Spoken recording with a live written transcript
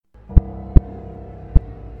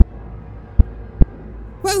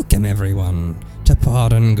Welcome everyone to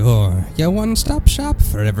Pod and Gore, your one-stop shop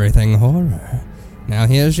for everything horror. Now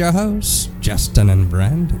here's your hosts, Justin and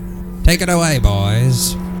Brandon. Take it away,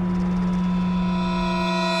 boys.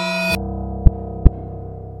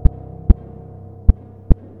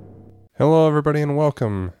 Hello everybody and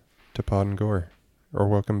welcome to Pod and Gore, or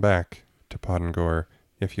welcome back to Pod and Gore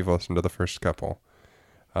if you've listened to the first couple.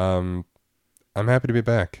 I'm happy to be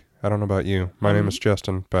back. I don't know about you. My name is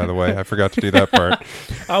Justin, by the way. I forgot to do that part.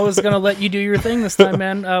 I was going to let you do your thing this time,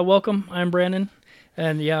 man. Welcome. I'm Brandon.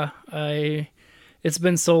 And yeah, it's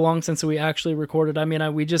been so long since we actually recorded. I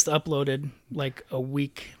mean, we just uploaded like a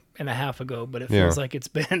week and a half ago, but it feels like it's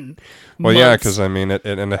been Well, months. yeah, because I mean, it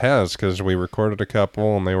has, because we recorded a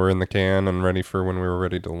couple and they were in the can and ready for when we were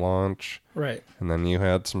ready to launch. Right. And then you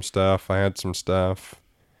had some stuff. I had some stuff.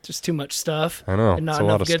 Just too much stuff. I know. And not it's a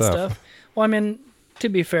enough lot of good stuff. Well, I mean, to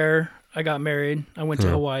be fair, I got married. I went to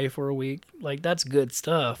Hawaii for a week. Like, that's good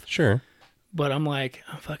stuff. Sure. But I'm like,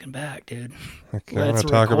 I'm fucking back, dude. Okay, I want Let's to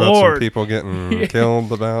talk about some record. people getting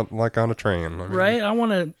killed about, like, on a train. I mean, Right? I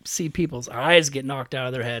want to see people's eyes get knocked out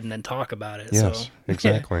of their head and then talk about it. Yes, So,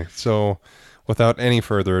 exactly. So, without any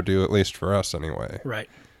further ado, at least for us anyway, Right.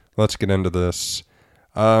 let's get into this.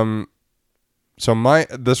 So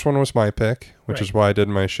this one was my pick, which Right. is why I did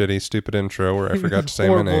my shitty, stupid intro where I forgot to say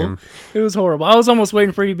my Horrible. name. It was horrible. I was almost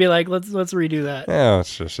waiting for you to be like, let's redo that. Yeah,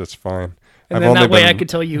 it's fine. And then that way I could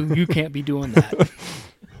tell you can't be doing that.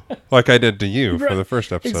 like I did to you for Right. the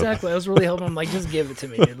first episode. Exactly. I was really hoping. I'm like, just give it to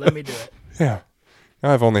me, dude. Let me do it. Yeah.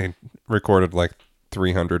 I've only recorded like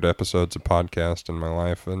 300 episodes of podcast in my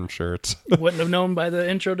life. I'm sure it's Wouldn't have known by the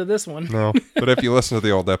intro to this one. no. But if you listen to the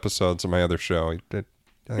old episodes of my other show, I think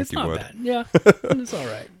It's you not would. bad. Yeah. It's all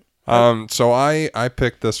right. So I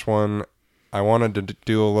picked this one. I wanted to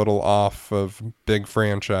do a little off of big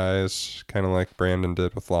franchise, kind of like Brandon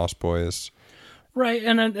did with Lost Boys. Right.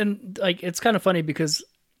 And like, it's kind of funny because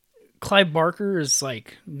Clive Barker is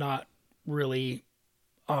like not really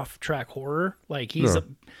off track horror. Like he's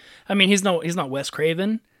he's not Wes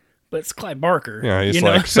Craven, but it's Clive Barker. Yeah, he's you know?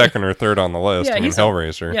 like second or third on the list. Yeah, I mean, he's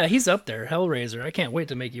Hellraiser. Yeah, he's up there. Hellraiser. I can't wait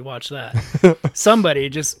to make you watch that. Somebody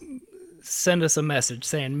just send us a message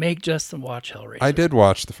saying, make Justin watch Hellraiser. I did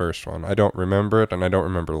watch the first one. I don't remember it, and I don't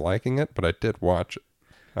remember liking it, but I did watch it.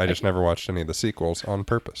 I just never watched any of the sequels on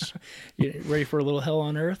purpose. You ready for a little hell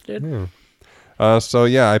on earth, dude? So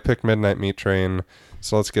yeah, I picked Midnight Meat Train.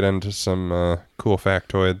 So let's get into some cool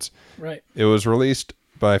factoids. Right. It was released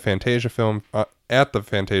by Fantasia Film at the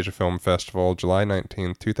Fantasia Film Festival, July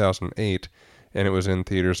 19th, 2008, and it was in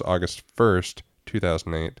theaters August 1st,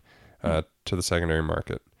 2008, to the secondary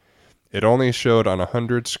market. It only showed on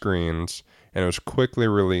 100 screens, and it was quickly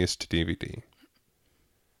released to DVD,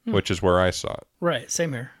 which is where I saw it. Right.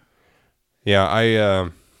 Same here. Yeah, I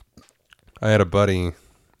had a buddy.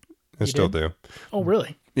 I still did? do. Oh,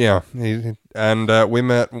 really? Yeah, we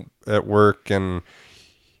met at work, and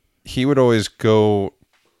he would always go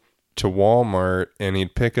to Walmart, and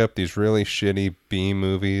he'd pick up these really shitty B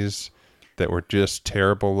movies that were just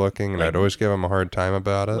terrible looking, and I'd always give him a hard time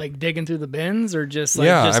about it. Like digging through the bins or just like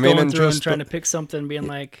Yeah, just I mean, going and through just and trying to pick something and being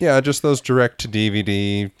like, Yeah, just those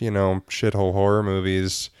direct-to-DVD, shithole horror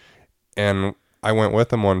movies. And I went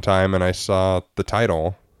with him one time, and I saw the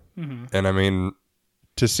title, and I mean,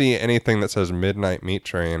 to see anything that says Midnight Meat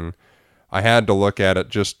Train, I had to look at it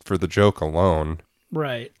just for the joke alone.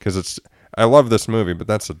 right. Because I love this movie, but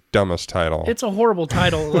that's the dumbest title. It's a horrible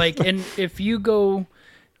title. Like, and if you go,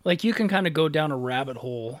 like, you can kind of go down a rabbit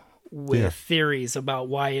hole with theories about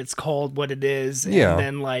why it's called what it is. And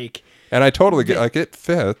then, like, and I totally get, like, it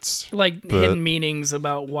fits. like hidden meanings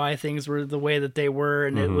about why things were the way that they were.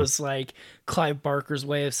 And it was like Clive Barker's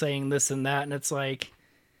way of saying this and that. And it's like,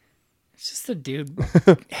 it's just a dude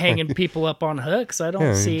hanging people up on hooks. I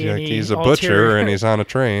don't see any he's a ulterior, butcher, and he's on a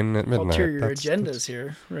train at midnight. ulterior That's- agendas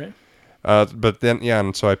here, right? But then,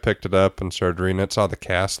 and so I picked it up and started reading it. Saw the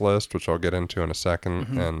cast list, which I'll get into in a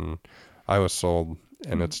second, and I was sold.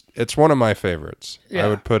 And it's one of my favorites. Yeah. I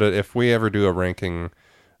would put it, if we ever do a ranking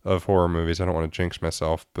of horror movies, I don't want to jinx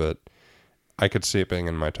myself, but I could see it being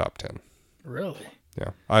in my top 10. Really?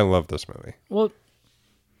 Yeah, I love this movie. Well,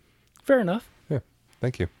 fair enough. Yeah,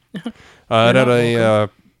 thank you. It had a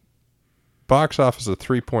box office of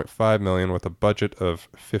 $3.5 million with a budget of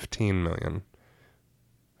 $15 million,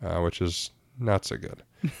 which is not so good.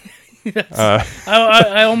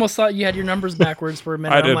 I almost thought you had your numbers backwards for a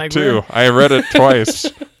minute. I I'm did like, too. really? I read it twice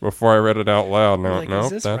before I read it out loud. No, Like, no, is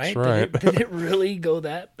this that's right? right. Did it really go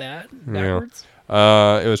that bad backwards?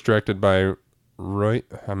 It was directed by Roy.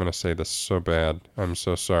 I'm gonna say this so bad. I'm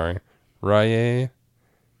so sorry. Rye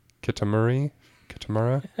Kitamura.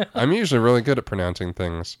 Kitamura. I'm usually really good at pronouncing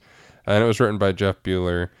things. And it was written by Jeff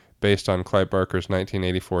Bueller, based on Clive Barker's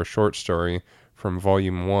 1984 short story from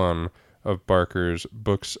Volume 1 of Barker's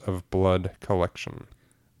Books of Blood collection.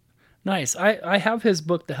 Nice. I have his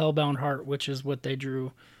book, The Hellbound Heart, which is what they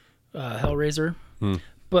drew Hellraiser.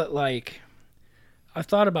 But, like, I've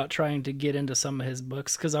thought about trying to get into some of his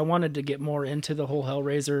books because I wanted to get more into the whole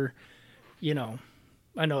Hellraiser, you know.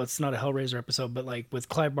 I know it's not a Hellraiser episode, but, like, with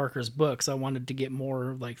Clive Barker's books, I wanted to get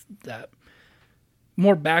more, like, that,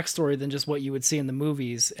 more backstory than just what you would see in the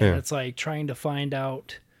movies. And it's, like, trying to find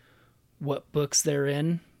out what books they're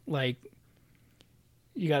in. Like,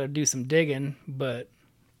 you got to do some digging, but...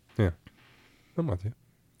 Yeah. I'm with you.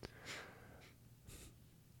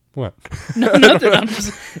 What? No, nothing. I'm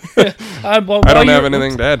just... I don't have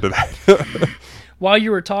anything to add to that. While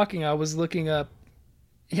you were talking, I was looking up...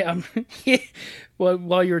 Yeah.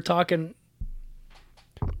 While you were talking...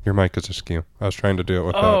 Your mic is askew. I was trying to do it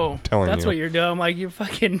without telling you. That's what you're doing. I'm like, you're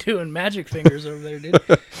fucking doing magic fingers over there, dude.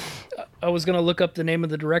 I was going to look up the name of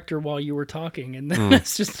the director while you were talking, and then I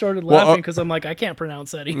just started laughing because I'm like, I can't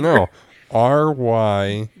pronounce that either. No.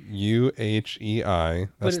 Ryuhei.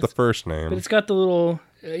 That's the first name. But it's got the little...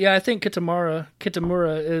 Yeah, I think Kitamura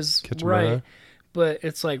is right. But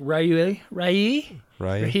it's like Rai.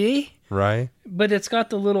 But it's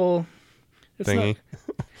got the little... Thingy.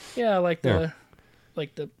 Yeah, like the...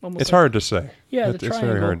 almost. It's hard to say. Yeah, it's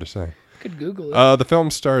very hard to say. Could Google it. The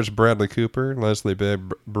film stars Bradley Cooper, Leslie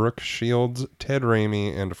Bibb, Brooke Shields, Ted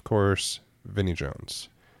Raimi, and of course Vinnie Jones.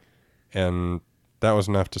 And that was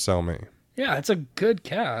enough to sell me. Yeah, it's a good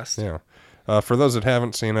cast. Yeah. For those that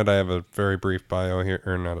haven't seen it, I have a very brief bio here,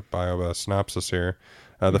 or not a bio, but a synopsis here.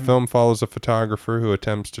 The film follows a photographer who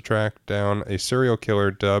attempts to track down a serial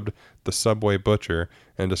killer dubbed the Subway Butcher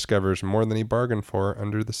and discovers more than he bargained for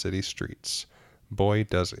under the city streets. Boy,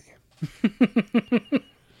 does he.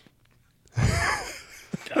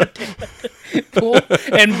 God damn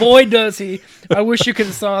it. And boy, does he. I wish you could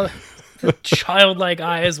have saw the childlike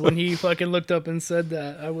eyes when he fucking looked up and said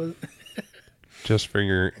that. I was... Just for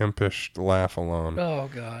your impish laugh alone. Oh,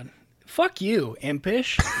 God. Fuck you,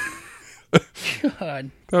 impish. God.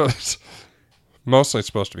 That was mostly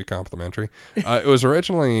supposed to be complimentary. It was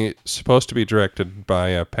originally supposed to be directed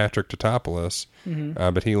by Patrick Tatopoulos,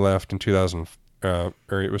 but he left in 2000. Or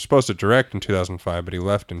it was supposed to direct in 2005, but he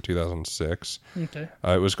left in 2006. Okay.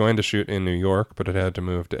 It was going to shoot in New York, but it had to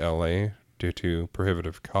move to L.A. due to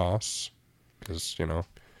prohibitive costs. Because, you know...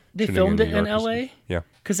 They filmed it in L.A.? Yeah.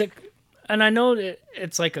 And I know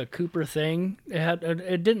it's like a Cooper thing.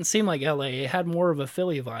 It didn't seem like L.A. It had more of a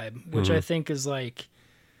Philly vibe, which I think is like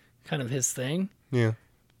kind of his thing. Yeah.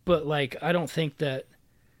 But like, I don't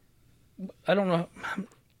know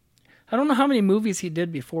how many movies he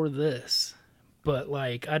did before this, but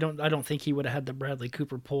like, I don't think he would have had the Bradley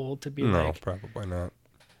Cooper pull to be No, probably not.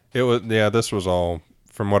 It was, this was all,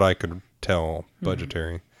 from what I could tell,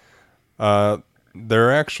 budgetary. There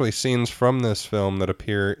are actually scenes from this film that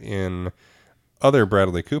appear in other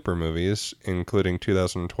Bradley Cooper movies, including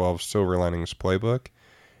 2012's Silver Linings Playbook,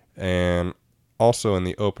 and also in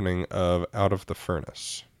the opening of Out of the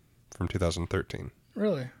Furnace from 2013.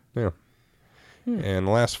 Really? Yeah. And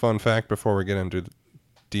last fun fact before we get into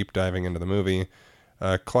deep diving into the movie,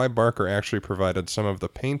 Clive Barker actually provided some of the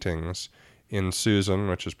paintings in Susan,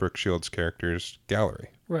 which is Brooke Shields' character's gallery.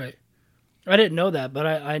 Right. I didn't know that, but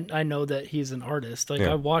I know that he's an artist. Like,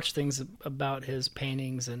 I watched things about his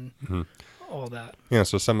paintings and all that. Yeah,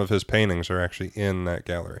 so some of his paintings are actually in that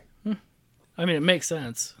gallery. I mean, it makes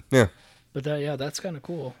sense. Yeah. But that's kind of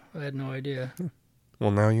cool. I had no idea. Well,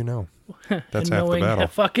 now you know. That's half the battle.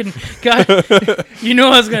 Fucking God, you know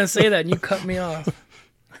I was going to say that, and you cut me off.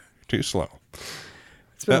 Too slow.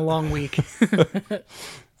 It's been a long week.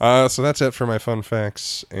 So that's it for my fun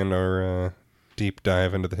facts and our... deep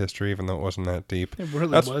dive into the history, even though it wasn't that deep. It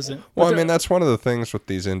really wasn't. Well, I mean, that's one of the things with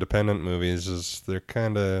these independent movies is they're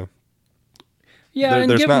kind of... Yeah, and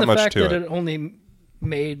there's given not the much fact to that it. it only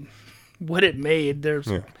made what it made, there's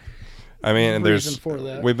I mean, reason for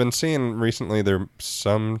that. We've been seeing recently there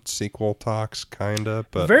some sequel talks, kind of,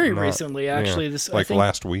 but very not, recently, actually. Yeah, This like I think,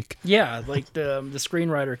 last week. Yeah, like the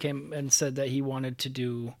screenwriter came and said that he wanted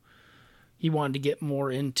to get more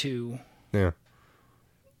into... Yeah.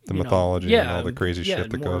 The mythology and all the crazy shit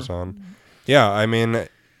that goes on. Yeah, I mean,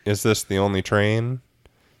 is this the only train?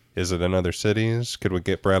 Is it in other cities? Could we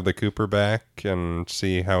get Bradley Cooper back and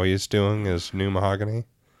see how he's doing as New Mahogany?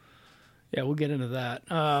 Yeah, we'll get into that.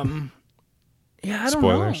 Yeah, I don't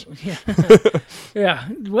Spoilers. know. Yeah. Yeah.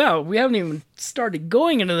 Well, we haven't even started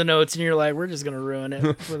going into the notes, and you're like, we're just going to ruin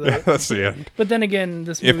it. For the... That's the end. But then again,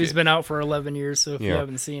 this movie's been out for 11 years, so if you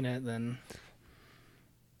haven't seen it, then...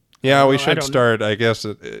 Yeah, we I should don't- start. I guess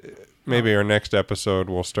maybe our next episode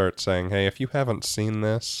we'll start saying, "Hey, if you haven't seen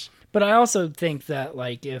this, But I also think that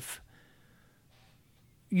like if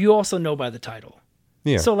you also know by the title.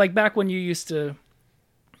 yeah, So like back when you used to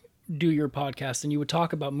do your podcast and you would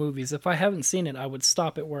talk about movies, if I haven't seen it, I would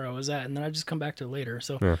stop it where I was at and then I'd just come back to it later.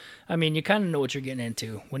 So Yeah. I mean, you kind of know what you're getting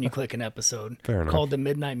into when you click an episode Fair enough. called The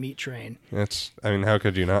Midnight Meat Train. I mean, how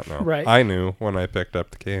could you not know? Right. I knew when I picked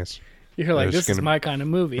up the case. You're like, There's this is gonna- my kind of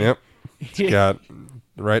movie. Yep, it's got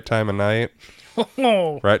the right time of night,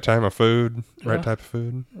 Oh, right time of food, right Yeah. type of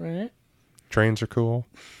food. right? Trains are cool.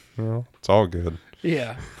 You know, it's all good.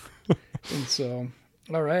 Yeah. And so,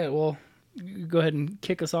 all right, well, you go ahead and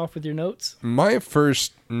kick us off with your notes. My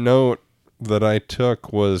first note that I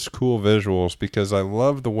took was cool visuals because I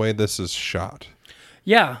love the way this is shot.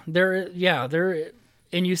 Yeah, there,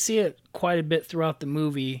 and you see it quite a bit throughout the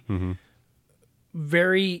movie. Mm-hmm.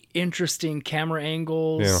 Very interesting camera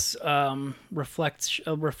angles,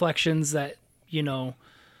 reflections that, you know,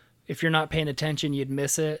 if you're not paying attention, you'd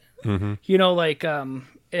miss it. Mm-hmm. You know, like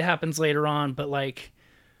it happens later on, but like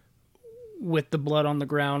with the blood on the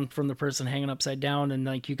ground from the person hanging upside down, and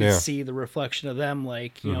like you can Yeah. see the reflection of them,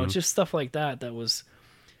 like, you know, just stuff like that. That was,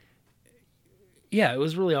 yeah, it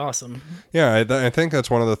was really awesome. Yeah, I think that's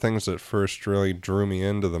one of the things that first really drew me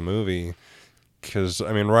into the movie. Because,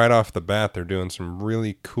 I mean, right off the bat, they're doing some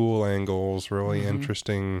really cool angles, really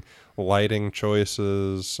interesting lighting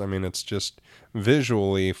choices. I mean, it's just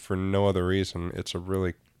visually, for no other reason, it's a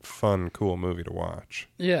really fun, cool movie to watch.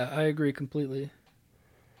 Yeah, I agree completely.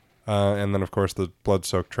 And then, of course, the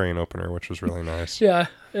blood-soaked train opener, which was really nice. Yeah,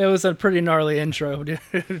 it was a pretty gnarly intro, dude.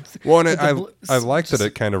 Well, and With the I like that just-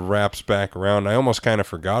 it kind of wraps back around. I almost kind of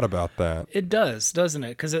forgot about that. It does, doesn't it?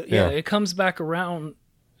 Because Yeah. it comes back around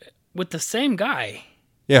with the same guy.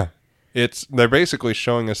 Yeah. They're basically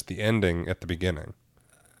showing us the ending at the beginning.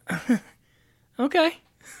 Okay.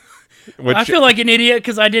 Which, I feel like an idiot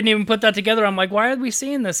because I didn't even put that together. I'm like, why are we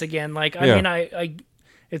seeing this again? Like, I Yeah. mean, I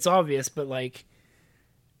it's obvious, but like,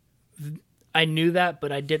 I knew that,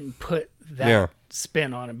 but I didn't put that Yeah.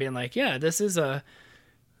 spin on it, being like, yeah, this is a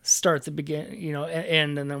start the begin, you know,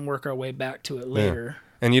 end, and then work our way back to it later.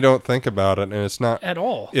 and you don't think about it, and it's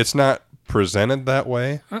not presented that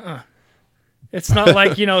way. It's not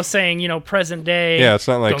like, you know, saying, you know, present day. Yeah, it's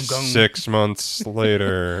not like Gung, gung. 6 months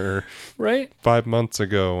later or Right? 5 months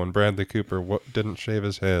ago when Bradley Cooper didn't shave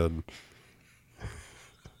his head.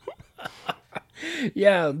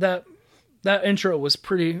 Yeah, that intro was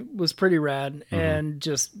pretty rad, Mm-hmm. and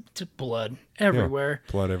just blood everywhere,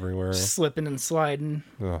 Blood everywhere. slipping and sliding.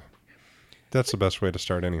 Ugh. That's the best way to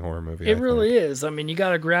start any horror movie. It really is. I mean, you got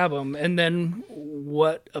to grab them, and then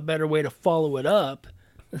what a better way to follow it up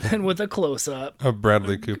than with a close up. Of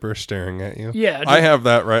Bradley Cooper staring at you. Yeah, I have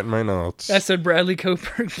that right in my notes. I said Bradley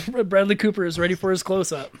Cooper. Bradley Cooper is ready for his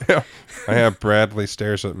close up. I have Bradley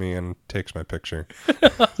stares at me and takes my picture.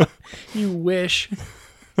 You wish.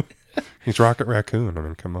 He's Rocket Raccoon. I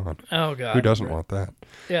mean, come on. Oh God. Who doesn't want that?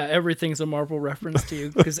 Yeah, everything's a Marvel reference to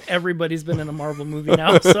you because everybody's been in a Marvel movie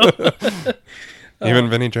now. So Even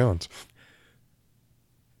Vinnie Jones.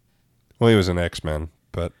 Well, he was an X-Men,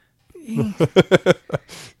 but the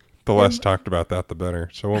less talked about that, the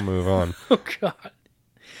better. So we'll move on. oh God.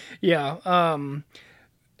 Yeah.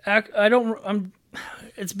 I don't.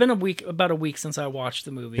 It's been about a week since I watched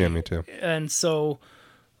the movie. Yeah, me too. And so,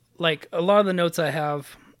 like, a lot of the notes I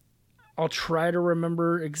have, I'll try to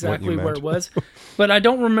remember exactly where meant. it was, but I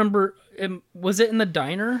don't remember. Was it in the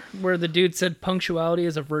diner where the dude said punctuality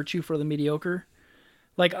is a virtue for the mediocre?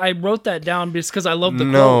 Like, I wrote that down just because I love the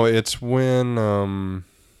No, quote.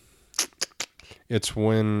 it's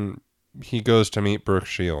when he goes to meet Brooke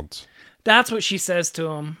Shields. That's what she says to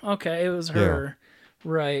him. Okay, it was her.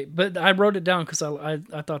 Right. But I wrote it down because I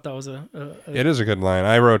thought that was It is a good line.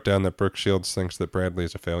 I wrote down that Brooke Shields thinks that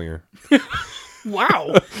Bradley's a failure.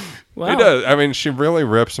 wow. Wow. He does. I mean, she really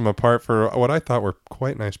rips him apart for what I thought were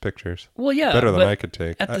quite nice pictures. Well, yeah. Better than but I could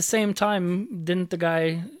take. At the same time, didn't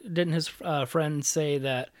his friend say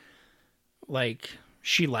that, like,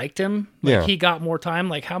 she liked him? Like, Yeah. he got more time?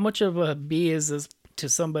 Like, how much of a B is this to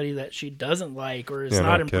somebody that she doesn't like or is Yeah,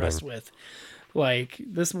 not no impressed kidding. with? Like,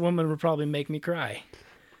 this woman would probably make me cry.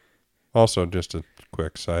 Also, just a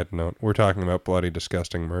quick side note. We're talking about bloody,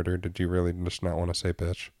 disgusting murder. Did you really just not want to say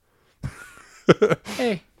bitch?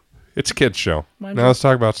 Hey, It's a kid's show. Mind Now your- let's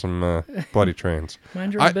talk about some bloody trains.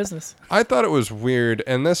 mind your own business. I thought it was weird,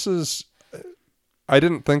 and this is... I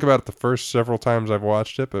didn't think about it the first several times I've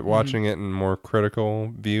watched it, but watching it in more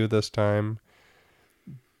critical view this time,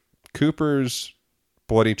 Cooper's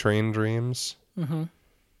bloody train dreams,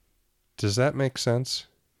 does that make sense?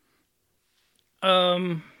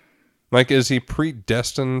 Like, is he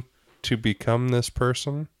predestined to become this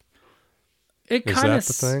person? It Is kind that of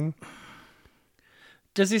the thing?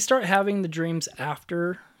 Does he start having the dreams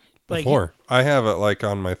after? Like, Before. I have it like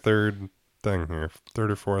on my third thing here,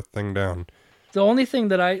 third or fourth thing down. the only thing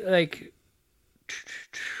that I like.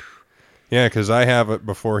 Yeah, because I have it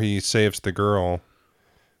before he saves the girl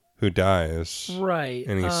who dies. Right.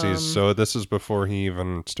 And he sees, so this is before he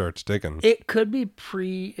even starts digging. It could be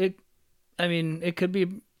it could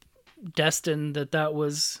be destined that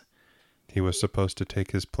was He was supposed to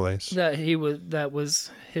take his place. that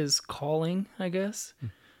was his calling, I guess.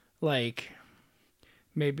 Like,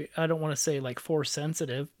 maybe, I don't want to say like force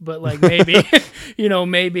sensitive, but like maybe,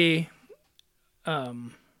 maybe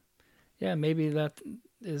that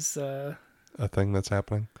is A thing that's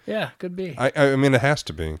happening. could be. I mean, it has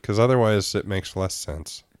to be, because otherwise it makes less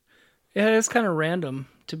sense. Yeah, it's kind of random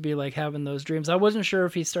to be like having those dreams. I wasn't sure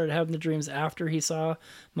if he started having the dreams after he saw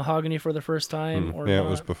Mahogany for the first time or Yeah, not. it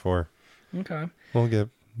was before. Okay.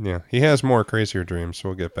 He has more crazier dreams, so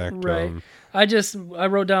we'll get back to him. I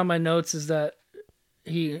wrote down my notes is that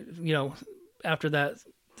he, after that,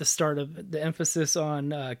 the start of the emphasis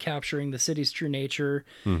on capturing the city's true nature,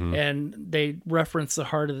 and they reference the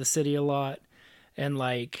heart of the city a lot, and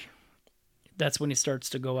like that's when he starts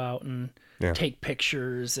to go out and take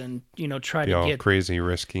pictures and try Be to all get crazy,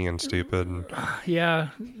 risky, and stupid.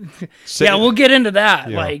 we'll get into that.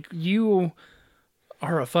 Yeah. Like, you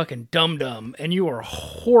are a fucking dum-dum and you are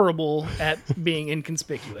horrible at being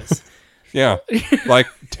inconspicuous. Yeah, like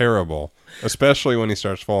terrible. Especially when he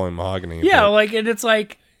starts following Mahogany. Yeah, but- like, and it's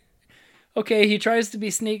like, okay, he tries to be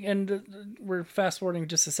sneak, and we're fast forwarding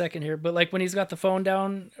just a second here, but like when he's got the phone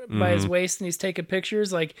down by his waist and he's taking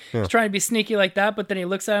pictures, like he's trying to be sneaky like that, but then he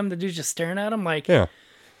looks at him, the dude's just staring at him, like, yeah.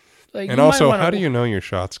 like. And you also, might wanna, how do you know your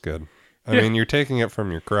shot's good? I mean, you're taking it from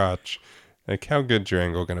your crotch. Like, how good's your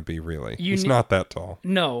angle going to be, really? He's not that tall.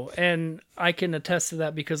 No, and I can attest to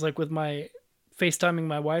that because, like, with my FaceTiming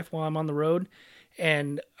my wife while I'm on the road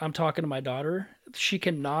and I'm talking to my daughter, she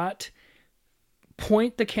cannot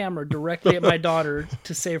point the camera directly at my daughter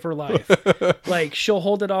to save her life. Like, she'll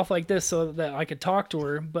hold it off like this so that I could talk to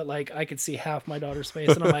her, but like I could see half my daughter's face,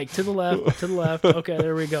 and I'm like, to the left. Okay,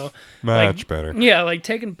 there we go. Much better. Yeah, like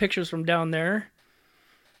taking pictures from down there.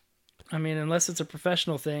 I mean, unless it's a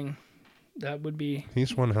professional thing, that would be.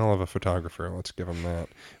 He's one hell of a photographer. Let's give him that.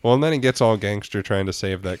 Well, and then he gets all gangster trying to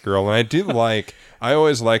save that girl. And I do I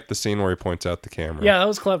always like the scene where he points out the camera. Yeah, that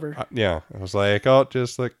was clever. I was like, oh,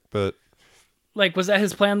 just like, but. Like, was that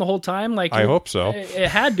his plan the whole time? Like, I hope so. It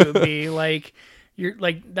had to be. Like, you're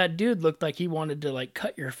like, that dude looked like he wanted to like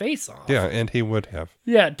cut your face off. Yeah, and he would have.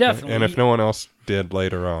 Yeah, definitely. And if no one else did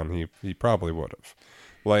later on, he probably would have.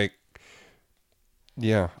 Like,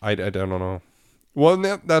 yeah, I don't know. Well,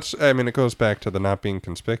 that's, I mean, it goes back to the not being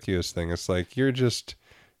conspicuous thing. It's like, you're just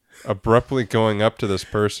abruptly going up to this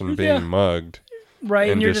person being mugged.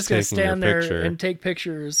 Right, and you're just just going to taking your stand there picture. and take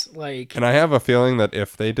pictures, like. And I have a feeling that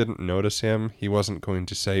if they didn't notice him, he wasn't going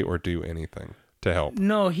to say or do anything to help.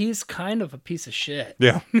 No, he's kind of a piece of shit.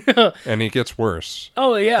 Yeah. And he gets worse.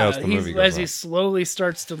 Oh, yeah, As the movie goes as he on. slowly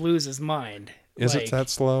starts to lose his mind. Is Like, it that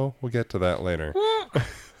slow? We'll get to that later. I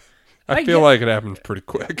I feel get- like it happens pretty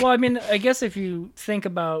quick. Well, I mean, I guess if you think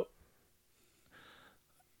about,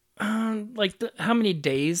 like, how many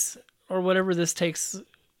days or whatever this takes.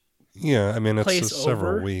 Yeah, I mean, it's place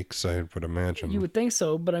several over. weeks, I would imagine. You would think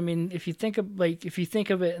so, but I mean, if you think of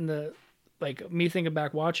it in the, like, me thinking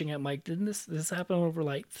back watching it, I'm like, didn't this happen over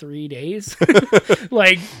like 3 days?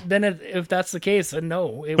 Like, then if that's the case, then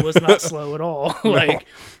no, it was not slow at all. Like,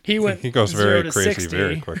 he goes 0 very to crazy 60.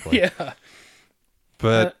 very quickly. Yeah,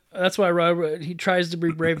 But that's why Robert, he tries to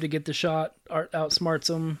be brave to get the shot, outsmarts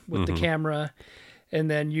him with the camera. And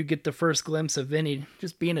then you get the first glimpse of Vinny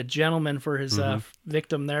just being a gentleman for his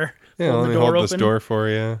victim there. yeah, holding let me the hold door this open. door for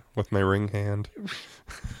you with my ring hand.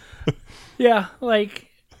 Yeah, like,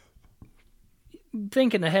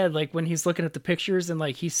 thinking ahead, like when he's looking at the pictures and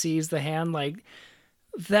like he sees the hand, like,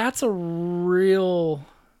 that's a really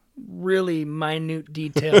minute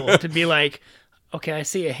detail to be like, okay, I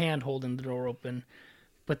see a hand holding the door open,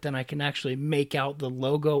 but then I can actually make out the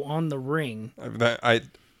logo on the ring.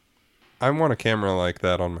 I want a camera like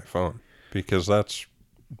that on my phone because that's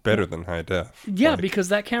better than high def. Yeah, Like, because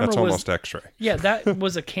that camera that's was almost X-ray. yeah, that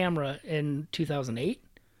was a camera in 2008.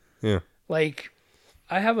 Yeah. Like,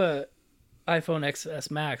 I have a iPhone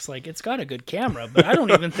XS Max. Like, it's got a good camera, but I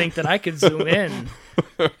don't even think that I could zoom in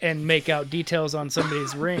and make out details on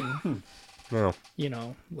somebody's ring. No.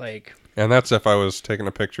 Like, And that's if I was taking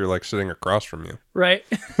a picture like sitting across from you. right?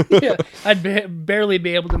 Yeah, I'd barely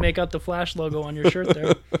be able to make out the Flash logo on your shirt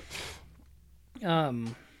there.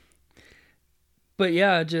 But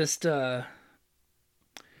yeah, just Are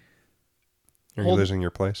you Hold- losing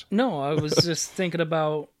your place? no, I was just thinking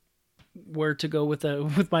about where to go with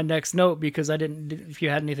my next note, because I didn't. If you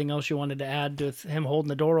had anything else you wanted to add to him holding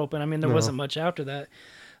the door open, I mean, there No. wasn't much after that.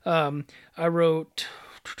 I wrote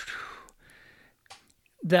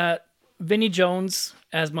that Vinnie Jones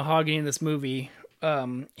as Mahogany in this movie,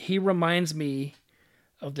 he reminds me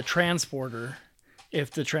of the Transporter,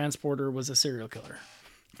 if the Transporter was a serial killer.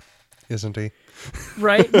 Isn't he?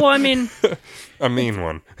 Right? Well, I mean, A mean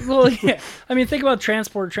one. well, yeah. I mean, think about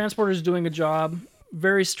Transporter. Transporter's doing a job,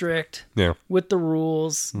 very strict Yeah. with the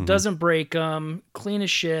rules, doesn't break them, clean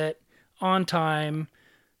as shit, on time,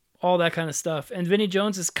 all that kind of stuff. And Vinnie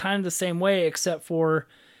Jones is kind of the same way, except for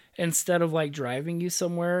instead of like driving you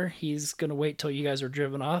somewhere, he's going to wait till you guys are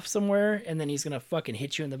driven off somewhere, and then he's going to fucking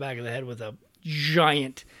hit you in the back of the head with a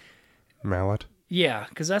giant. Mallet. Yeah,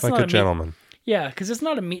 because that's Like not a gentleman. Yeah, because it's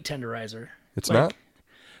not a meat tenderizer. It's Like, not?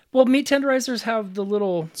 Well, meat tenderizers have the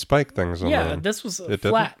little. Spike things on Yeah, them. this was It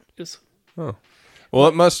flat. It was, Well,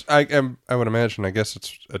 it must. I would imagine. I guess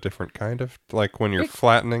it's a different kind of like when you're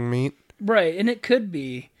flattening meat. right, and it could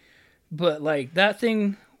be, but like that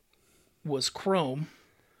thing was chrome,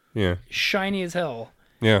 Yeah. shiny as hell,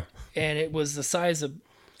 Yeah. and it was the size of.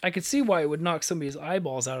 I could see why it would knock somebody's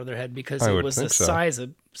eyeballs out of their head, because I it would was the think so. size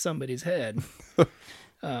of somebody's head.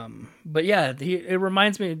 But yeah, it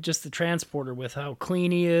reminds me of just the Transporter with how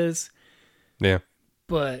clean he is. Yeah.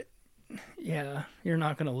 But yeah, you're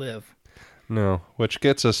not gonna live. No. Which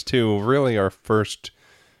gets us to really our first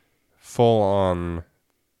full-on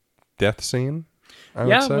death scene. I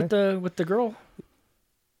would say. with the girl.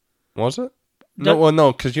 Was it? No. Well,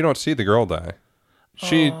 no, because you don't see the girl die.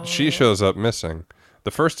 She Oh. shows up missing.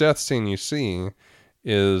 The first death scene you see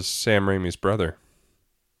is Sam Raimi's brother,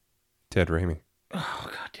 Ted Raimi. Oh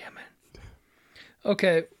god damn it.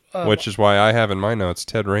 Okay. Which is why I have in my notes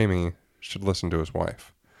Ted Raimi should listen to his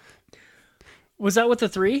wife. Was that with the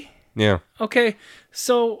 3? Yeah. Okay,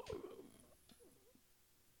 so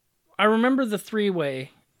I remember the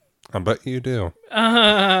 3-way. I bet you do.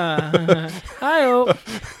 Hi-oh.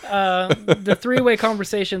 The 3-way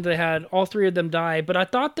conversation they had, all 3 of them die, but I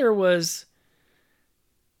thought they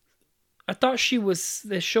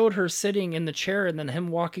showed her sitting in the chair and then him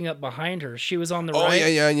walking up behind her. She was on the Oh,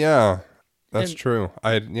 right. yeah. That's And- true.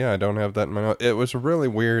 I don't have that in my notes. It was really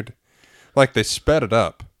weird. Like they sped it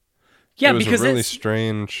up. Yeah, it was because a really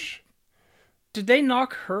strange. did they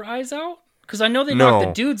knock her eyes out? Because I know they No.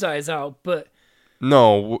 knocked the dude's eyes out, but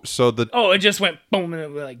No, so it just went boom and it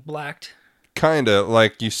like blacked. kind of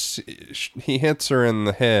like you see, he hits her in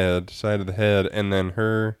the side of the head, and then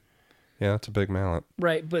her. Yeah, it's a big mallet.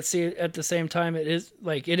 Right, but see, at the same time, it is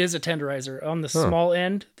a tenderizer. On the small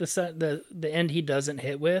end, the end he doesn't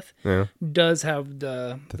hit with Yeah. does have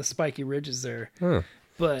the spiky ridges there. Huh.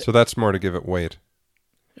 But So that's more to give it weight.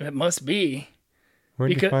 it must be. Where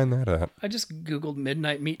did you Because- find that at? I just googled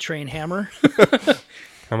Midnight Meat Train Hammer.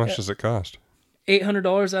 How much does it cost?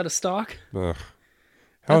 $800 out of stock. Ugh.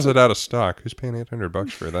 How is it out of stock? Who's paying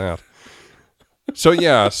 $800 for that? So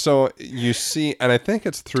yeah, so you see, and I think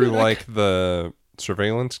it's through Dude, like the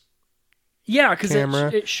surveillance. Yeah, because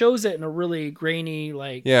Camera. it shows it in a really grainy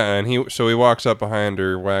like. Yeah, and he walks up behind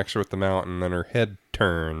her, whacks her with the mallet, and then her head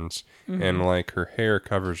turns, Mm-hmm. and like her hair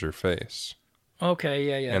covers her face,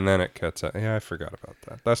 Okay, yeah. and then it cuts out. Yeah, I forgot about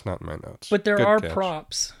that. That's not in my notes. But there Good are catch.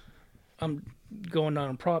 props. I'm going on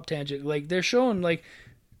a prop tangent. Like they're showing like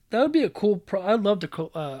that would be a cool. I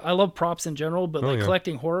love props in general, but like yeah.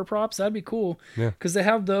 collecting horror props, that'd be cool. Yeah. Because they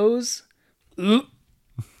have those. Oop,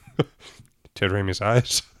 Ted Raimi's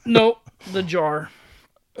eyes. nope, the jar.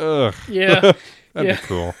 Ugh, Yeah, that'd yeah. be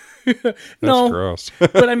cool. That's No. gross.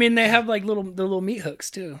 But I mean, they have like the little meat hooks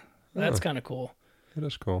too. That's kind of cool. That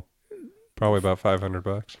is cool. Probably about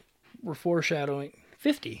 $500. We're foreshadowing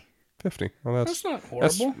 50. 50. Well, That's not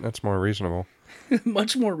horrible. That's more reasonable.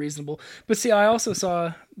 Much more reasonable. But see, I also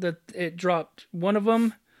saw that it dropped. One of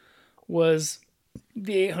them was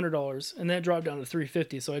the $800, and then it dropped down to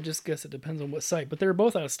 $350. So I just guess it depends on what site. But they're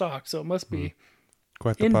both out of stock, so it must be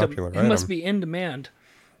Quite the popular it item. must be in demand.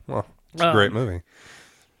 Well, it's a great movie.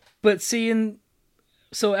 But see,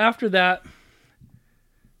 so after that,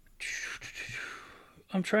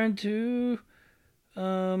 I'm trying to.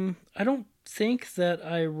 I don't think that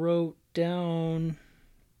I wrote down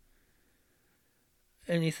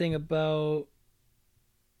anything about.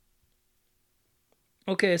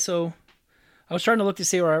 Okay, so I was trying to look to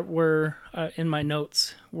see where in my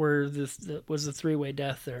notes where was the 3-way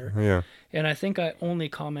death there, Yeah. and I think I only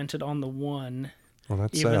commented on the one, Well,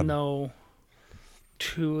 that's even sad. though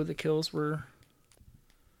 2 of the kills were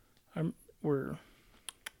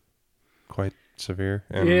Quite severe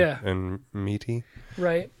and Yeah. and meaty.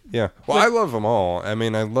 Right. Yeah. Well, I love them all. I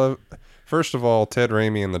mean, first of all, Ted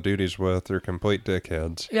Raimi and the dude he's with are complete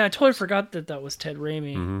dickheads. Yeah, I totally forgot that was Ted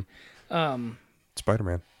Raimi.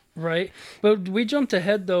 Spider-Man. Right. But we jumped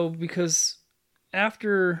ahead though, because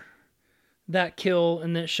after that kill,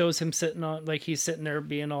 and it shows him sitting on, like, he's sitting there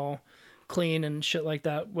being all clean and shit like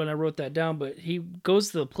that when I wrote that down, but he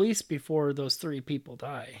goes to the police before those 3 people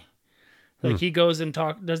die. Like, he goes and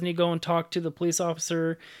doesn't he go and talk to the police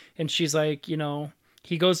officer, and she's like, you know,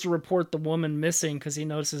 he goes to report the woman missing because he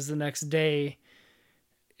notices the next day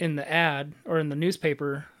in the ad or in the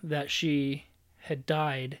newspaper that she had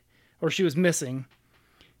died or she was missing.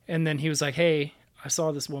 And then he was like, hey, I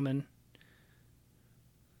saw this woman.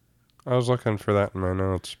 I was looking for that in my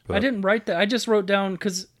notes. But I didn't write that. I just wrote down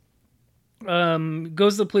because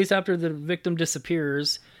goes to the police after the victim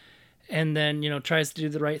disappears, and then, you know, tries to do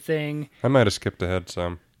the right thing. I might have skipped ahead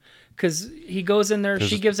some. Because he goes in there,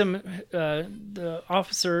 she gives him, the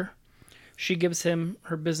officer, she gives him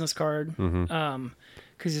her business card.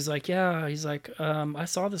 Because he's like, I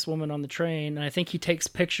saw this woman on the train, and I think he takes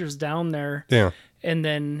pictures down there. Yeah. And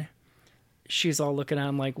then she's all looking at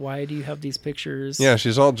him like, why do you have these pictures? Yeah,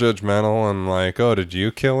 she's all judgmental and like, oh, did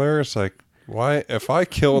you kill her? It's like, why? If I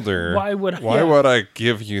killed her, Why would I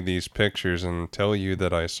give you these pictures and tell you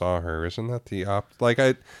that I saw her? Isn't that the like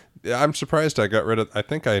I'm surprised I got rid of. I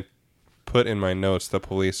think I put in my notes the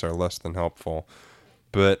police are less than helpful,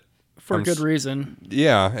 but for good reason.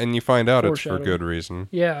 Yeah, and you find out it's for Foreshadowing. good reason.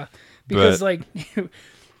 Yeah, because like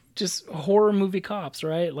just horror movie cops,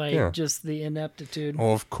 right? Like just the ineptitude.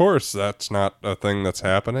 Well, of course, that's not a thing that's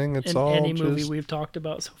happening. It's in all any just movie we've talked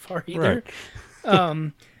about so far either.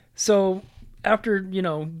 Right. So after, you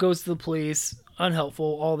know, goes to the police,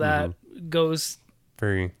 unhelpful, all that, goes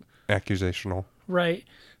very accusational. right.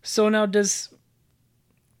 So now is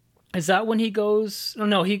that when he goes?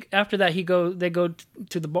 No, after that they go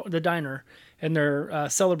to the diner, and they're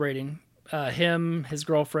celebrating him, his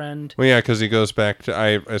girlfriend. Well, yeah, because he goes back to.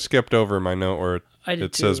 I skipped over my note where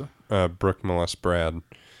it too. says Brooke molests Brad.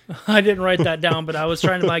 I didn't write that down, but I was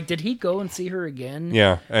trying to like, did he go and see her again?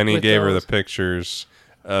 Yeah, and he with gave her those? the pictures,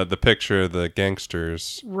 the picture of the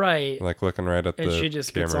gangsters, Right. like looking right at And the she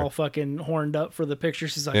just camera. gets all fucking horned up for the picture.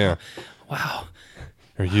 She's like, Yeah. wow,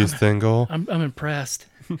 Are you single? I'm impressed.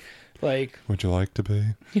 Like, Would you like to be?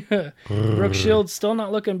 Brooke Shields still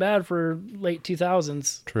not looking bad for late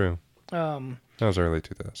 2000s. True. That was early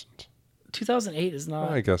 2000s. 2008 is not.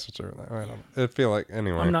 I guess it's early. I don't. I feel like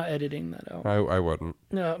anyway. I'm not editing that out. I wouldn't.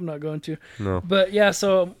 No, I'm not going to. No. But yeah,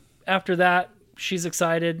 so after that, she's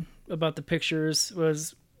excited about the pictures,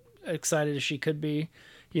 was excited as she could be,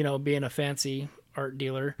 you know, being a fancy art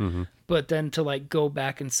dealer. But then to like go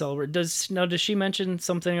back and celebrate. Does she mention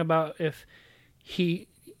something about if he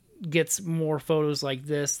gets more photos like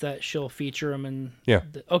this that she'll feature him in? Yeah.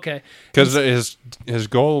 Okay. Because his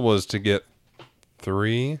goal was to get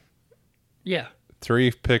three Yeah.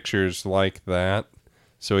 pictures like that.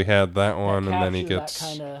 So he had that one, and then he gets that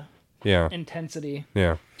kind of yeah, intensity.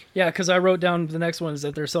 yeah, Yeah, because I wrote down the next one is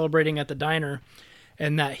that they're celebrating at the diner,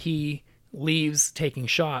 and that he leaves taking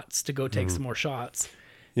shots to go take some more shots,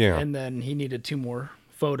 yeah. and then he needed 2 more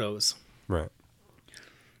photos, Right.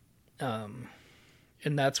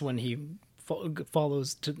 and that's when he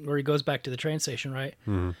follows to, or he goes back to the train station, right,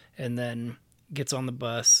 and then gets on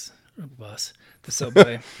the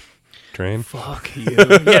subway. Train. Fuck you.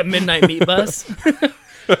 Yeah, midnight meat bus.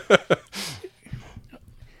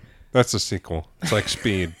 That's a sequel. It's like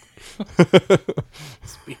Speed.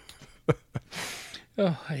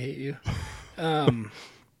 Oh, I hate you.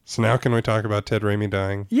 So now can we talk about Ted Raimi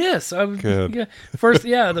dying? Yes, I would. Good. Yeah. First,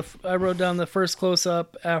 yeah, I wrote down the first close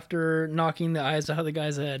up after knocking the eyes out of the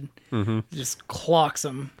guy's head. Just clocks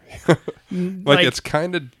him. Like it's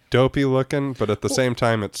kind of dopey looking, but at the same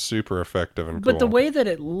time, it's super effective and cool. But the way that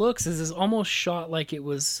it looks is almost shot like it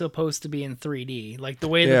was supposed to be in 3D. Like the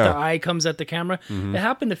way that the eye comes at the camera. It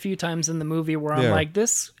happened a few times in the movie where I'm like,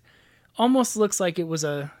 this almost looks like it was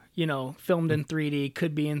filmed in 3D,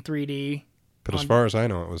 could be in 3D. But as far as I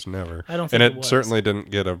know, it was never. I don't think and it was. certainly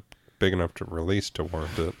didn't get a big enough release to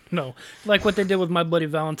warrant it. No, like what they did with My Bloody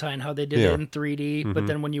Valentine, how they did it in 3D, but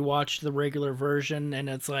then when you watch the regular version, and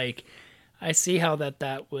it's like, I see how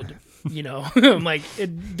that would, like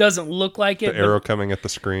it doesn't look like it. The arrow coming at the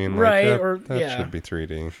screen, right? Like that should be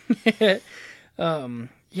 3D.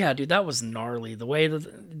 Yeah, dude, that was gnarly. The way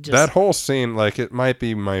that that whole scene, like it might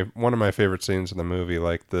be one of my favorite scenes in the movie,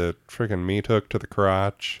 like the freaking meat hook to the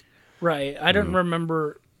crotch. Right. I don't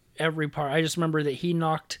remember every part. I just remember that he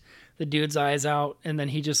knocked the dude's eyes out, and then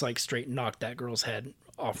he just like straight knocked that girl's head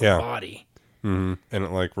off her body. And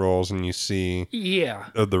it like rolls, and you see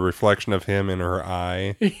the reflection of him in her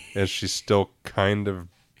eye as she's still kind of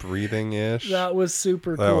breathing-ish. That was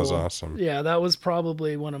super cool. That was awesome. Yeah, that was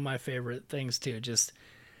probably one of my favorite things too. Just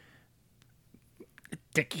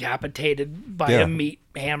decapitated by a meat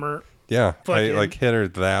hammer. Yeah, Fucking... I like hit her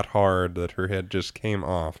that hard that her head just came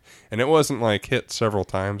off, and it wasn't like hit several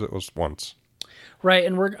times; it was once. Right,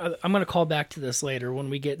 and I'm going to call back to this later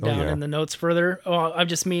when we get down in the notes further. Oh, I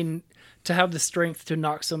just mean to have the strength to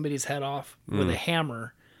knock somebody's head off with a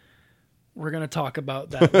hammer. We're going to talk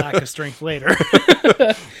about that lack of strength later.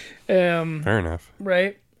 Fair enough.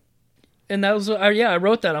 Right. And that was, I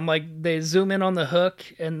wrote that. I'm like, they zoom in on the hook,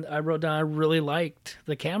 and I wrote down I really liked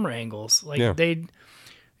the camera angles. Like,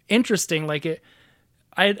 interesting. Like,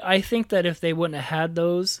 I think that if they wouldn't have had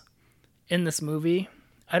those in this movie,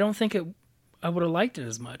 I don't think I would have liked it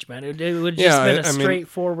as much, man. It would just been a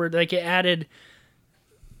straightforward, like, it added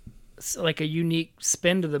like a unique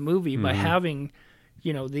spin to the movie by having,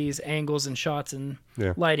 you know, these angles and shots and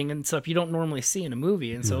lighting and stuff you don't normally see in a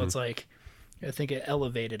movie. And so it's like, I think it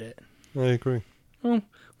elevated it. I agree. Oh,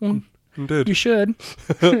 well, indeed. You should.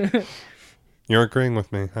 You're agreeing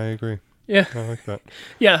with me. I agree. Yeah. I like that.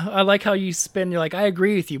 Yeah, I like how you spin. You're like, I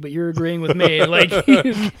agree with you, but you're agreeing with me. Like,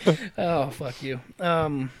 oh, fuck you.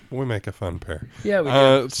 We make a fun pair. Yeah, we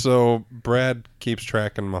do. So Brad keeps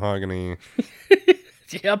tracking Mahogany.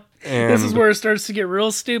 Yep. And this is where it starts to get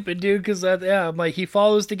real stupid, dude, because, I'm like, he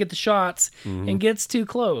follows to get the shots and gets too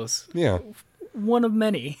close. Yeah. One of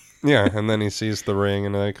many. Yeah, and then he sees the ring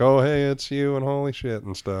and like, oh, hey, it's you, and holy shit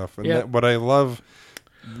and stuff. And but I love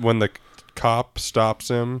when the cop stops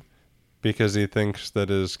him because he thinks that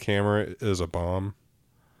his camera is a bomb.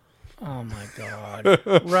 Oh, my God.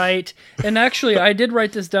 Right. And actually, I did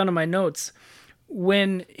write this down in my notes.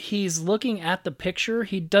 When he's looking at the picture,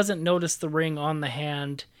 he doesn't notice the ring on the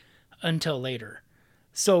hand until later.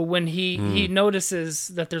 So when he notices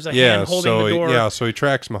that there's a hand holding the door. So he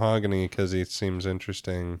tracks Mahogany because he seems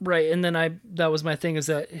interesting. Right, and then that was my thing, is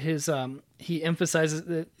that his he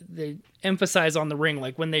emphasizes they emphasize on the ring,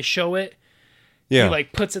 like when they show it, he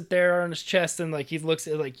like puts it there on his chest and like he looks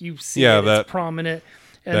at, like, you see it's prominent.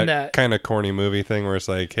 And that kind of corny movie thing where it's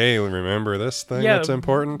like, hey, remember this thing that's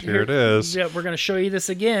important? Here it is. Yeah, we're going to show you this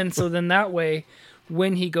again. So then that way,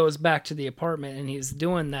 when he goes back to the apartment and he's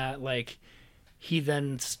doing that, like, he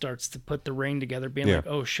then starts to put the ring together, being like,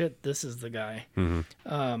 oh, shit, this is the guy.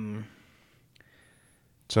 Mm-hmm.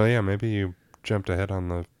 So, yeah, maybe you jumped ahead on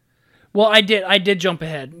the... Well, I did jump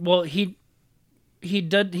ahead. Well, we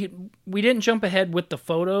didn't jump ahead with the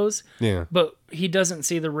photos. Yeah. But he doesn't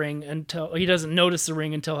see the ring he doesn't notice the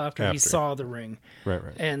ring until after he saw the ring. Right.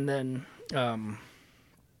 And then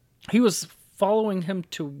he was following him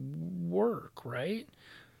to work, right?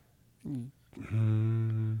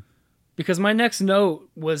 Because my next note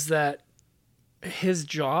was that his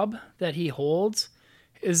job that he holds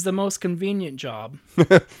is the most convenient job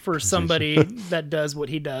for somebody that does what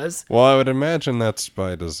he does. Well, I would imagine that's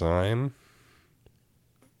by design.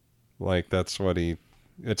 Like, that's what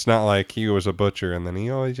it's not like he was a butcher and then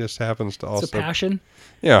he just happens to also... It's a passion.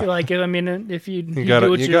 Yeah. Like, I mean, if you gotta,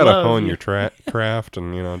 do what you gotta love, hone your craft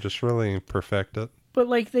and, just really perfect it. But,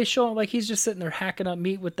 like, they show him, like, he's just sitting there hacking up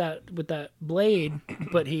meat with that blade,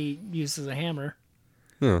 but he uses a hammer.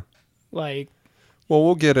 Yeah. Like... Well,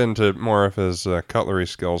 we'll get into more of his cutlery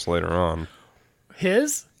skills later on.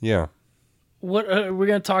 His? Yeah. What we're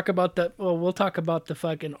gonna talk about that? Well, we'll talk about the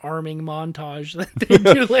fucking arming montage that they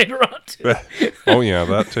do later on too. Oh yeah,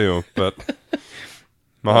 that too. But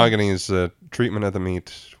Mahogany's treatment of the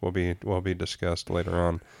meat will be discussed later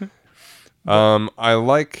on. I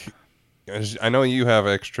know you have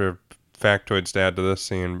extra factoids to add to this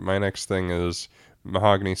scene. My next thing is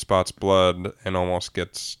Mahogany spots blood and almost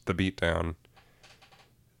gets the beat down.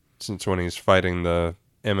 Since when he's fighting the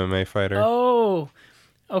MMA fighter. Oh,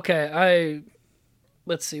 okay.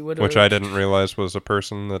 Let's see. Which I didn't realize was a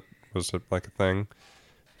person that was like a thing.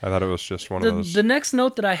 I thought it was just one of those. The next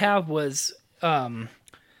note that I have was,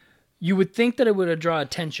 you would think that it would draw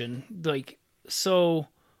attention. Like, so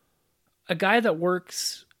a guy that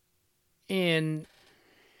works in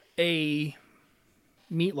a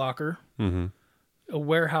meat locker, a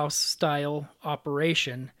warehouse style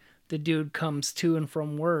operation, the dude comes to and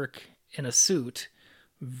from work in a suit,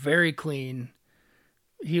 very clean.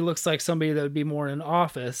 He looks like somebody that would be more in an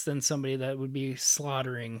office than somebody that would be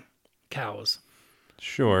slaughtering cows.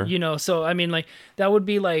 Sure. So, I mean, like, that would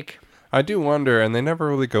be like... I do wonder, and they never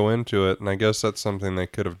really go into it, and I guess that's something they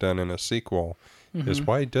could have done in a sequel, is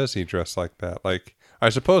why does he dress like that? Like, I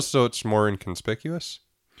suppose so it's more inconspicuous?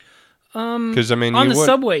 Because I mean, On you the would,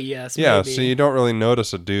 subway, yes. yeah. Maybe. So you don't really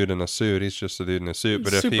notice a dude in a suit. He's just a dude in a suit.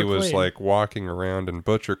 But if he Super was clean. like walking around in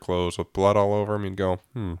butcher clothes with blood all over him, you'd go,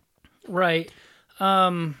 Right.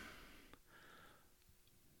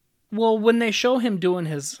 Well, when they show him doing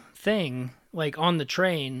his thing, like on the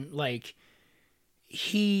train, like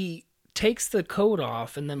he takes the coat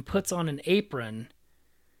off and then puts on an apron,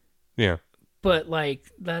 yeah. but like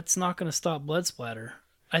that's not going to stop blood splatter.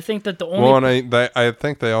 I think that the only Well, and I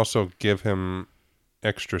think they also give him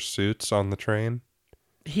extra suits on the train.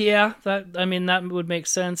 yeah, that would make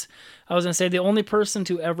sense. I was going to say the only person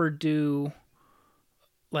to ever do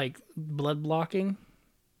like blood blocking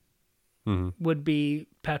would be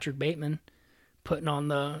Patrick Bateman, putting on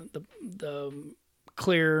the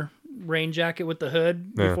clear rain jacket with the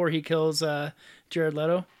hood before he kills Jared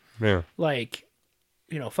Leto. Yeah. Like,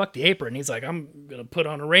 fuck the apron. He's like, I'm gonna put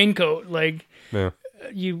on a raincoat. Like, Yeah.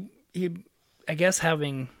 I guess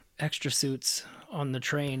having extra suits on the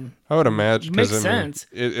train I would imagine makes because sense,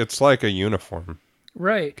 it's like a uniform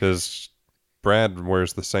right? because Brad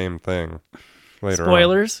wears the same thing later on.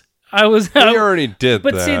 Spoilers. We already did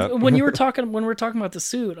But that. see, when we were talking about the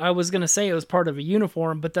suit, I was gonna say it was part of a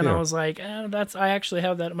uniform, but then I was like, I actually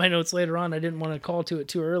have that in my notes later on. I didn't want to call to it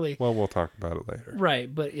too early. Well, we'll talk about it later.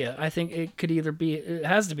 Right, but yeah, I think it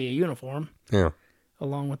has to be a uniform Yeah.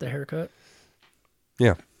 along with the haircut.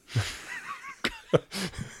 Yeah.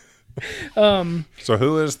 So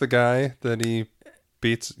who is the guy that he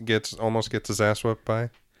almost gets his ass whipped by?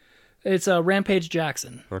 It's Rampage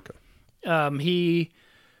Jackson. Okay.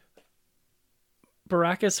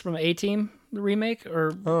 Baracus from A-Team, the remake,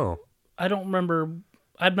 or I don't remember.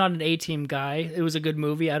 I'm not an A-Team guy. It was a good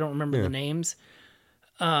movie. I don't remember the names.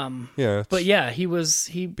 Yeah. But yeah, he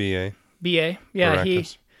BA. BA. Yeah,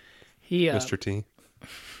 Baracus. he Mr. T.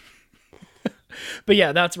 But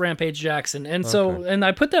yeah, that's Rampage Jackson. And so, and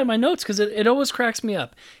I put that in my notes because it always cracks me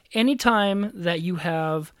up. Anytime that you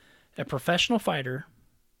have a professional fighter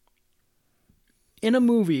in a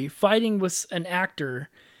movie fighting with an actor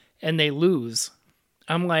and they lose,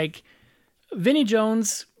 I'm like, Vinnie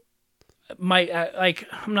Jones might,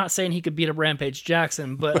 I'm not saying he could beat up Rampage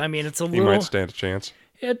Jackson, but I mean, it's a He little... might stand a chance.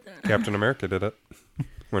 Captain America did it.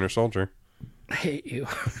 Winter Soldier. I hate you.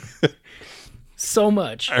 So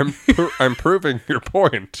much. I'm proving your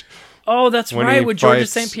point. Oh, that's When right, he with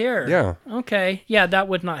Georges fights- St. Pierre. Yeah. Okay. Yeah, that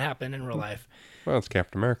would not happen in real life. Well, it's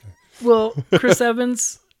Captain America. Well, Chris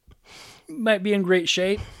Evans might be in great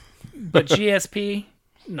shape, but GSP,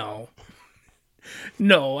 no.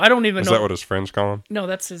 No, I don't even Is know. that what his friends call him? No,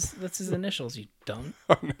 that's his initials, you dumb.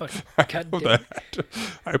 Fucking God damn. That.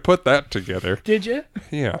 I put that together. Did you?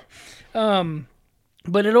 Yeah.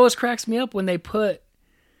 But it always cracks me up when they put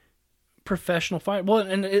professional fight. Well,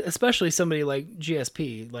 and especially somebody like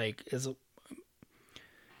GSP, like is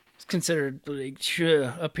considered like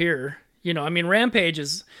up here. I mean, Rampage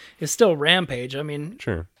is still Rampage. I mean,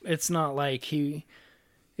 Sure. it's not like he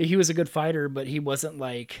was a good fighter, but he wasn't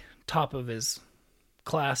like top of his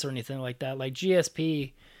class or anything like that. Like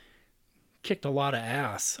GSP kicked a lot of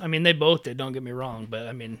ass. I mean, they both did, don't get me wrong, but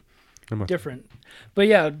I mean, different. But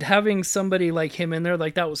yeah, having somebody like him in there,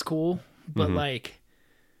 like that was cool. But like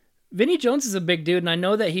Vinnie Jones is a big dude, and I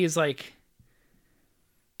know that he's like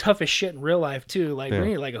tough as shit in real life too. Like when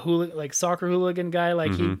he like a soccer hooligan guy,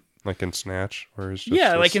 like he Like in Snatch, where he's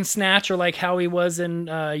just like in Snatch, or like how he was in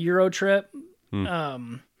Euro Trip,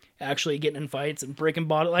 actually getting in fights and breaking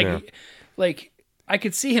bottle. Like I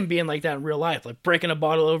could see him being like that in real life, like breaking a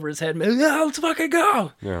bottle over his head. And, yeah, let's fucking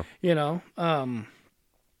go. Yeah.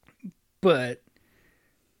 But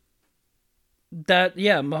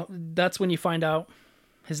that's when you find out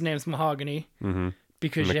his name's Mahogany,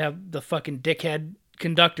 because you have the fucking dickhead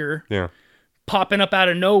conductor. Yeah. Popping up out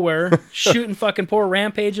of nowhere, shooting fucking poor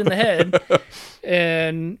Rampage in the head.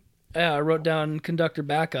 And I wrote down conductor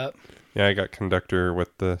backup. Yeah, I got conductor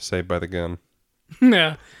with the Saved by the Gun.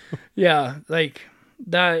 Yeah, like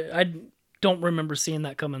that. I don't remember seeing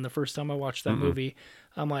that coming the first time I watched that movie.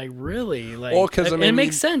 I'm like, really? Like, Well, 'cause, I mean, it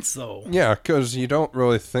makes sense though. Yeah, because you don't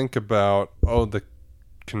really think about, the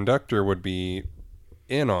conductor would be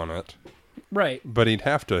in on it, Right. but he'd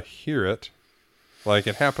have to hear it. Like,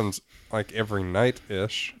 it happens like every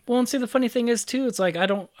night-ish. Well, and see, the funny thing is too, it's like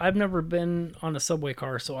I've never been on a subway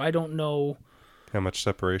car, so I don't know How much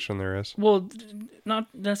separation there is. Well,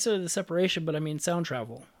 not necessarily the separation, but I mean sound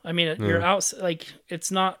travel. I mean, you're out, like,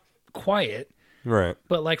 it's not quiet, Right.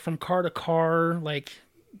 but like from car to car, like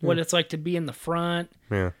what it's like to be in the front,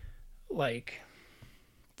 Yeah. like,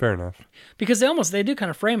 Fair enough. because they do kind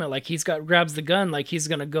of frame it like grabs the gun, like he's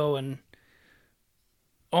gonna go and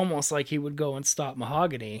almost like he would go and stop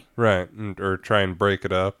Mahogany. Right, or try and break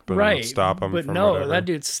it up and Right. stop him But from no, whatever. that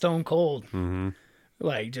dude's stone cold. Mm-hmm.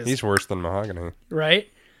 Like, just... He's worse than Mahogany. Right?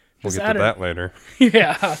 We'll Just get to that later.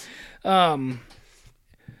 Yeah.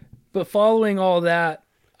 But following all that,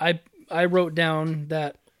 I wrote down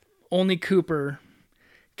that only Cooper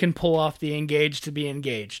can pull off the engaged to be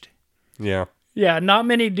engaged. Yeah. Yeah, not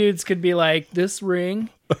many dudes could be like, this ring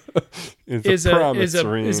It's a promise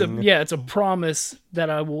ring. it's a promise that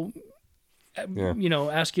I will, Yeah.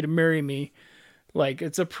 ask you to marry me. Like,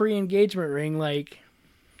 it's a pre-engagement ring, like,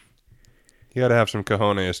 You got to have some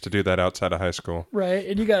cojones to do that outside of high school. right?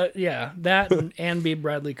 And you got, that and be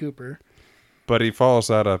Bradley Cooper. But he follows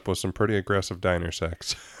that up with some pretty aggressive diner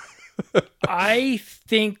sex. I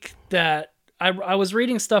think that I was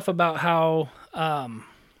reading stuff about how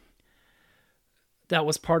that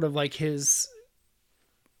was part of like his.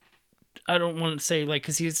 I don't want to say like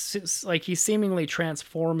because he's seemingly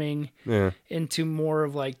transforming Yeah. into more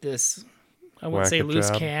of like this. I wouldn't say loose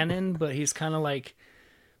Whack-a-job. cannon, but he's kind of like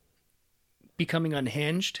becoming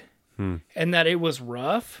unhinged, and that it was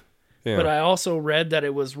rough. Yeah. But I also read that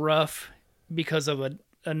it was rough because of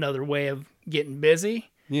another way of getting busy.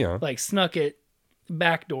 Yeah. Like snuck it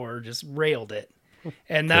backdoor, just railed it.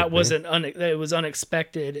 And that Could be. wasn't, it was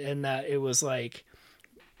unexpected. And that it was like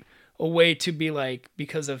a way to be like,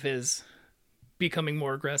 because of his becoming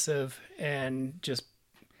more aggressive and just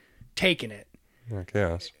taking it. I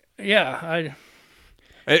guess. Yeah.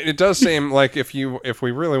 It does seem like if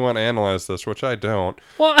we really want to analyze this, which I don't.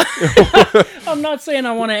 Well, I'm not saying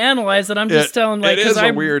I want to analyze it. I'm just telling like, it is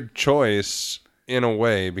a weird choice in a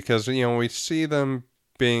way because, we see them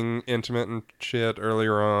being intimate and shit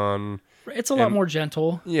earlier on. it's a lot more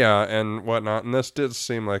gentle. Yeah, and whatnot. And this did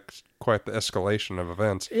seem like quite the escalation of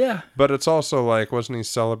events. Yeah. But it's also like, wasn't he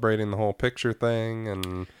celebrating the whole picture thing?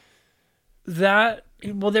 And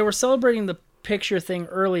Well, they were celebrating the picture thing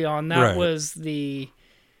early on. That Right. was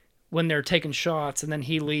when they're taking shots and then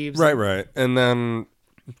he leaves. right. And then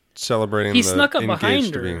celebrating He the snuck up engaged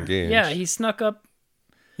behind to her. be engaged. Yeah, he snuck up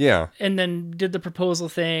Yeah. and then did the proposal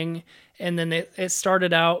thing. And then it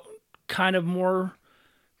started out kind of more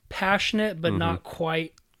passionate, but not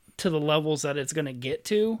quite to the levels that it's going to get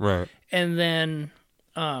to. Right. And then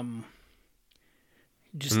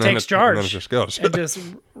just And then takes charge. And then it just goes. and just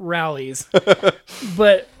rallies.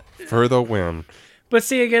 But For the win. But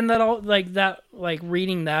see, again,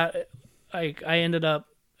 reading that, I ended up,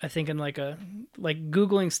 I think, in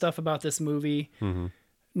Googling stuff about this movie. Mm-hmm.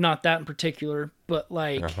 Not that in particular, but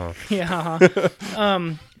like,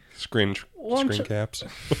 Screen caps.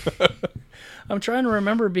 I'm trying to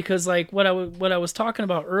remember because like what I was talking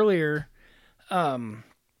about earlier,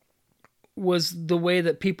 was the way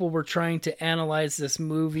that people were trying to analyze this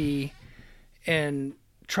movie and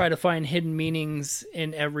try to find hidden meanings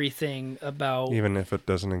in everything about Even if it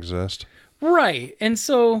doesn't exist. right. And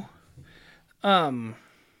so, I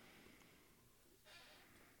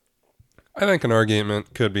think an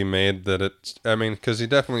argument could be made that because he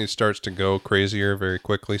definitely starts to go crazier very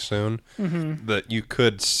quickly soon, that you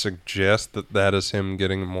could suggest that is him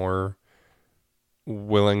getting more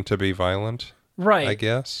willing to be violent, right. I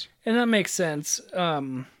guess. And that makes sense.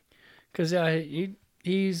 'Cause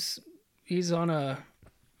he's on a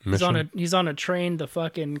he's on a train to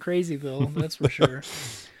fucking Crazyville, that's for sure.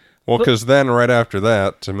 Well, because then right after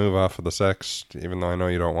that, to move off of the sex, even though I know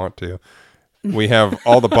you don't want to, we have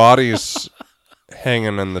all the bodies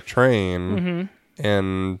hanging in the train,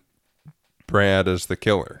 and Brad is the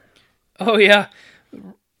killer. Oh yeah.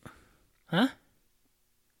 Huh?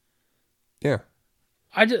 Yeah.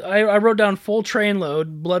 I wrote down full train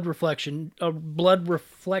load, blood reflection, but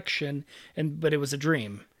it was a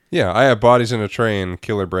dream. Yeah, I have bodies in a train,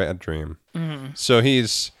 killer Brad dream. So he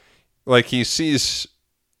sees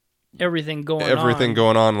Everything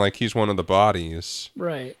going on like he's one of the bodies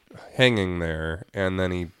right. hanging there, and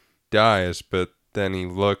then he dies, but then he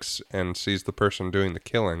looks and sees the person doing the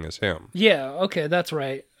killing as him. Yeah, okay, that's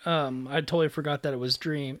right. I totally forgot that it was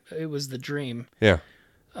the dream. Yeah.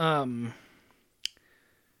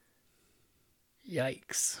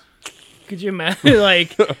 Yikes. Could you imagine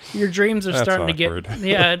like your dreams are That's starting awkward. to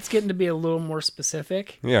get it's getting to be a little more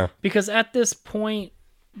specific. Yeah. Because at this point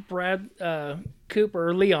Brad Cooper,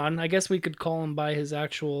 or Leon, I guess we could call him by his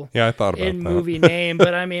actual Yeah, I thought about in that. movie name,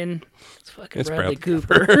 but I mean it's fucking It's Bradley Bradley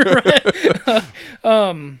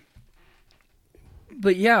Cooper.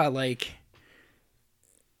 But yeah, like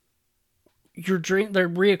your dream, they're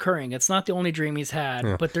reoccurring. It's not the only dream he's had,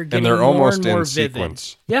 Yeah. but they're And getting they're more almost and more in vivid.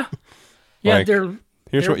 sequence. Yeah. Yeah, Like, they're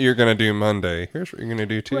Here's what you're going to do Monday. Here's what you're going to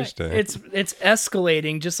do right. Tuesday. It's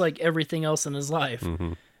escalating just like everything else in his life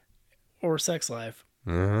Mm-hmm. or sex life.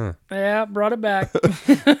 Uh-huh. Yeah, brought it back.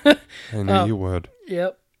 I knew you would.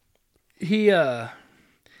 Yep. He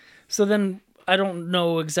so then I don't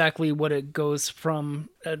know exactly what it goes from,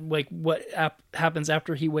 like what happens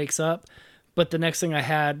after he wakes up, but the next thing I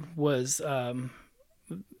had was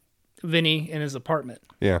Vinny in his apartment.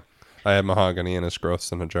 Yeah. I had mahogany and his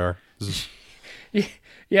growths in a jar.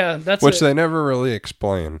 Yeah, that's Which they never really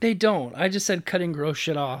explain. They don't. I just said cutting gross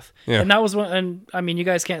shit off. Yeah. And that was one, and I mean, you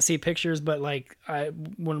guys can't see pictures, but like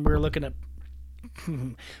when we were looking at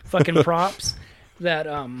fucking props,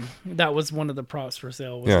 that was one of the props for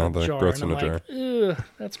sale. Was the jar, growths and in I'm a like, jar. ugh,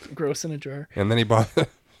 that's gross in a jar. And then he bought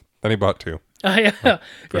two Yeah.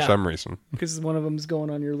 for some reason. Because one of them's going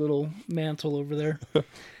on your little mantle over there.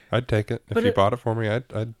 I'd take it. If you bought it for me,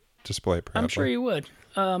 I'd display it proudly. I'm sure you would.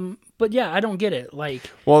 But yeah, I don't get it. Like,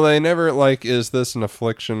 well, they never, is this an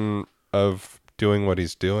affliction of doing what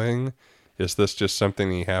he's doing? Is this just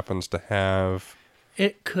something he happens to have?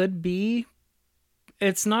 it could be.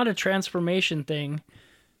 It's not a transformation thing,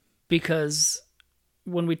 because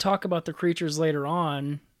when we talk about the creatures later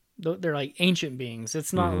on, they're like ancient beings.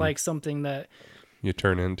 It's not like something that you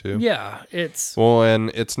turn into. Yeah, it's... Well, and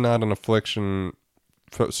it's not an affliction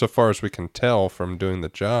so far as we can tell from doing the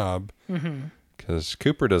job. Because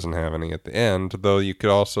Cooper doesn't have any at the end, though you could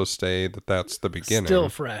also say that that's the beginning. Still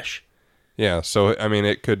fresh. Yeah, so, I mean,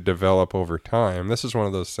 it could develop over time. This is one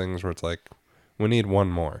of those things where it's like, we need one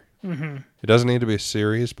more. It doesn't need to be a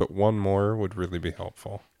series, but one more would really be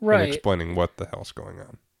helpful. Right. In explaining what the hell's going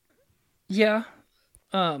on. Yeah.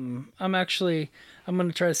 I'm going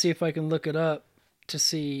to try to see if I can look it up to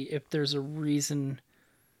see if there's a reason...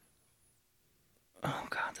 Oh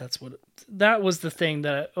God, that was the thing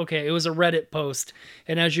that, okay, it was a Reddit post.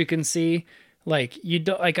 And as you can see, I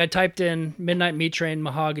typed in Midnight Meat Train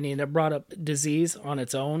Mahogany and it brought up disease on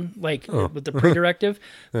its own, with the pre-directive.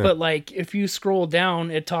 Yeah. But if you scroll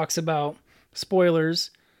down, it talks about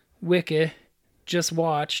spoilers, Wiki, just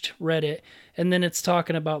watched, Reddit. And then it's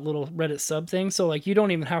talking about little Reddit sub things. So you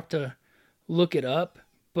don't even have to look it up.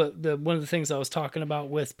 But one of the things I was talking about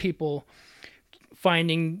with people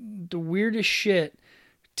finding the weirdest shit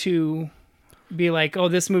to be like, oh,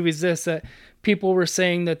 this movie's this, that people were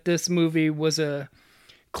saying that this movie was a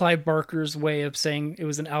Clive Barker's way of saying it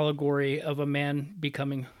was an allegory of a man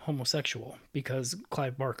becoming homosexual because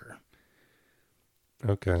Clive Barker.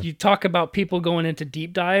 Okay. You talk about people going into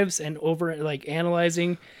deep dives and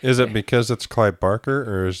analyzing. Is it because it's Clive Barker,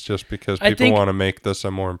 or is it just because people want to make this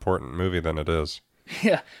a more important movie than it is?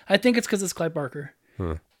 Yeah, I think it's because it's Clive Barker.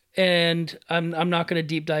 And I'm not going to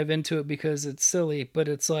deep dive into it because it's silly, but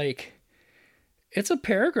it's it's a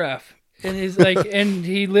paragraph. And he's and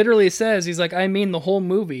he literally says, he's like, I mean, the whole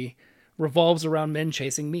movie revolves around men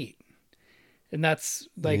chasing meat. And that's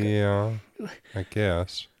yeah, I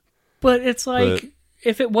guess. But it's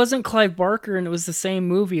if it wasn't Clive Barker and it was the same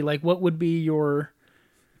movie, what would be your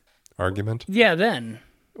argument? Yeah, then.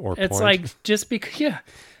 Or it's point? Just because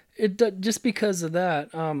of that,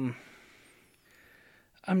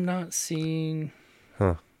 I'm not seeing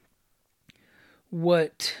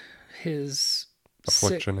what his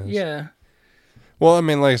affliction is. Yeah. Well, I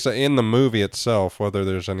mean, like I said, in the movie itself, whether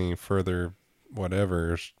there's any further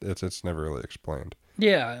whatever, it's never really explained.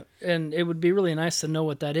 Yeah, and it would be really nice to know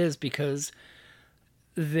what that is, because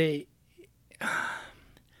I'm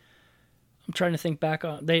trying to think back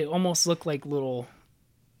on, they almost look like little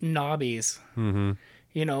knobbies. Mm-hmm.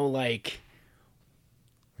 Like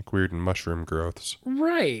weird mushroom growths.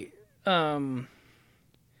 Right.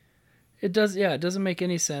 It doesn't make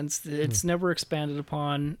any sense. It's never expanded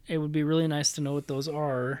upon. It would be really nice to know what those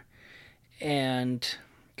are. And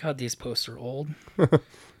God, these posts are old.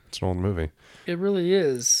 It's an old movie. It really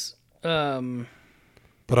is. But on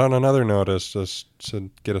another note, just to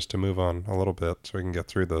get us to move on a little bit so we can get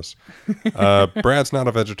through this. Brad's not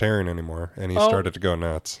a vegetarian anymore, and he started to go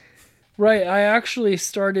nuts. Right. I actually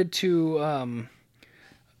started to...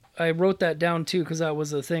 I wrote that down too, because that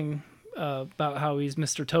was a thing about how he's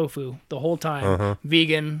Mr. Tofu the whole time,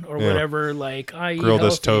 vegan or whatever. I grill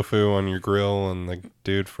this tofu on your grill, and the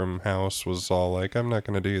dude from House was all like, "I'm not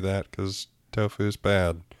going to do that because tofu's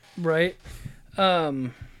bad." Right.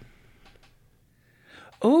 Oh,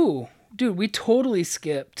 dude, we totally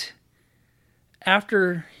skipped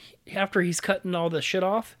after he's cutting all the shit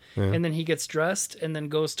off. And then he gets dressed and then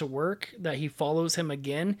goes to work, that he follows him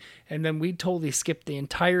again. And then we totally skipped the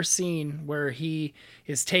entire scene where he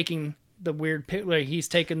is taking the weird he's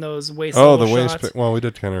taking those waist shots. Waist well, we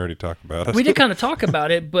did kind of already talk about it. We did kind of talk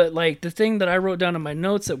about it, but the thing that I wrote down in my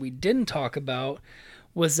notes that we didn't talk about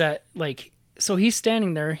was that so he's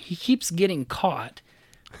standing there, he keeps getting caught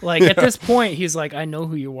Like at this point, he's like, I know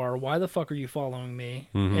who you are. Why the fuck are you following me?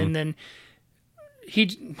 And then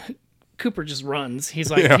Cooper just runs.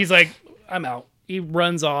 He's like, I'm out. He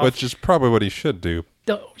runs off. Which is probably what he should do.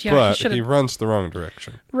 But he runs the wrong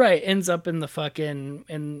direction. Right. Ends up in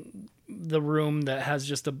the room that has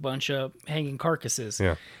just a bunch of hanging carcasses.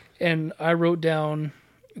 Yeah. And I wrote down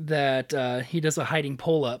that he does a hiding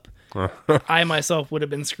pull-up. I myself would have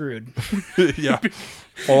been screwed. Yeah.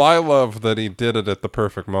 Well, I love that he did it at the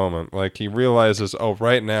perfect moment. Like, he realizes,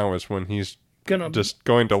 right now is when he's just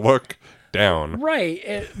going to look down.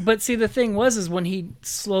 Right. But see, the thing is when he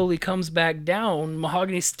slowly comes back down,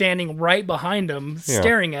 Mahogany's standing right behind him,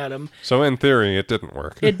 staring at him. So in theory, it didn't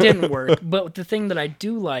work. It didn't work. But the thing that I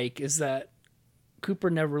do like is that Cooper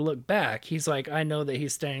never looked back. He's like, I know that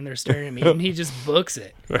he's standing there staring at me, and he just books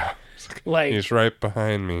it. Like, he's right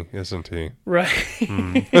behind me, isn't he? Right.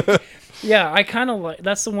 Yeah, I kind of like,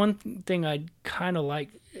 that's the one thing I kind of like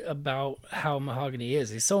about how Mahogany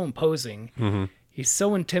is. He's so imposing. Mm-hmm. He's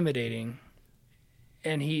so intimidating,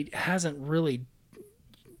 and he hasn't really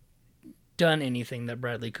done anything that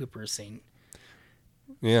Bradley Cooper has seen.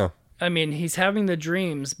 Yeah. I mean, he's having the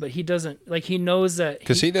dreams, but he doesn't, like, he knows that...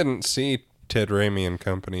 Because he didn't see Ted Raimi and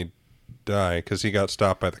company die because he got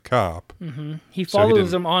stopped by the cop. Mm-hmm. He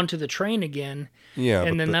follows him onto the train again. Yeah.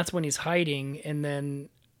 And then that's when he's hiding, and then...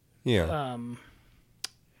 Yeah.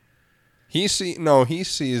 He sees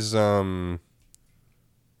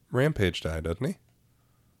Rampage die, doesn't he?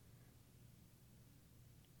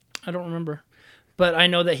 I don't remember. But I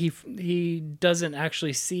know that he doesn't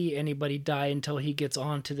actually see anybody die until he gets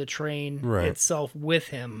onto the train itself with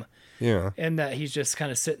him. Yeah. And that he's just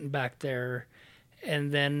kind of sitting back there.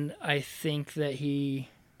 And then I think that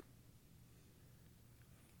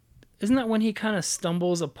isn't that when he kind of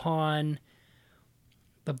stumbles upon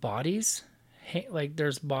the bodies? Like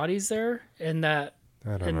there's bodies there, and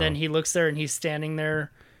then he looks there and he's standing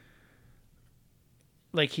there.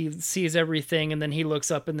 Like he sees everything, and then he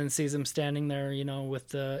looks up and then sees him standing there, with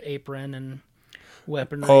the apron and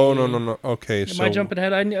weaponry. Oh, no. Okay, Am I jumping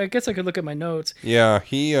ahead? I guess I could look at my notes. Yeah,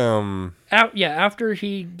 he... after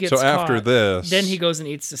he gets caught, after this... then he goes and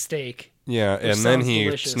eats the steak. Yeah, and then he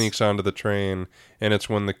delicious. Sneaks onto the train, and it's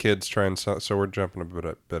when the kids try and... So we're jumping a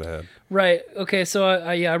bit ahead. Right. Okay, so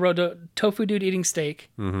I wrote a tofu dude eating steak.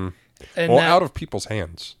 Mm-hmm. And out of people's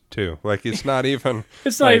hands, too. Like, it's not even...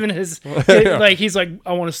 It's not even his... Like, he's like,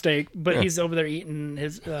 I want a steak, but he's over there eating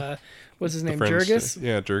his... what's his name? Jurgis?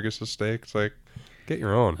 Yeah, Jurgis' steak. It's like, get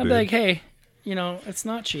your own, I'd be like, hey, it's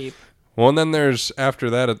not cheap. Well, and then there's... After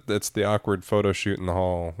that, it's the awkward photo shoot in the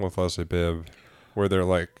hall with Leslie Bibb, where they're,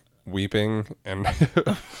 like, weeping, and...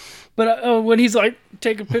 But when he's, like,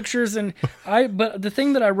 taking pictures, but the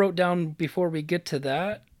thing that I wrote down before we get to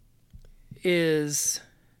that is...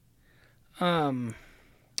 I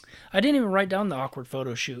didn't even write down the awkward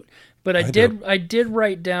photo shoot, but I did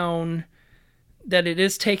write down that it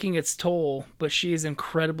is taking its toll, but she is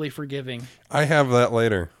incredibly forgiving. I have that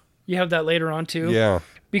later. You have that later on too? Yeah.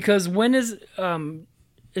 Because when is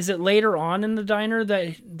it later on in the diner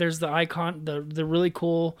that there's the icon, the really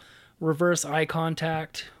cool reverse eye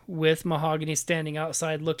contact with Mahogany standing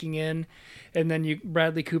outside looking in, and then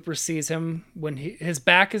Bradley Cooper sees him when his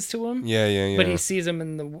back is to him. Yeah. But he sees him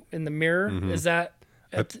in the mirror. Mm-hmm. Is that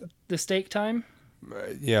at the steak time?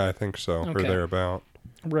 Yeah, I think so. Okay. Or thereabout.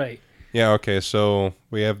 Right. Yeah. Okay. So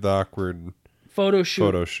we have the awkward photo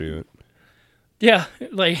shoot. Yeah,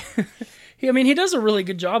 like he does a really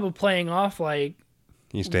good job of playing off like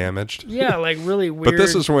he's damaged. Yeah, like really weird. But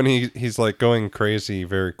this is when he's like going crazy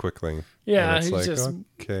very quickly. Yeah, it's he's like, just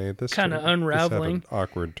okay, this kind of unraveling. This had an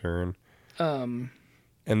awkward turn.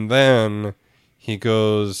 And then he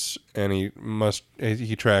goes and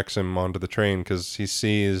he tracks him onto the train because he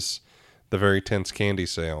sees the very tense candy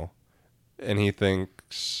sale, and he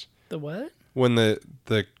thinks the what? When the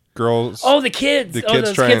girls, the kids,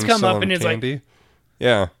 those try kids and come sell up and he's candy. like,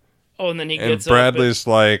 yeah. Oh, and then he gets and Bradley's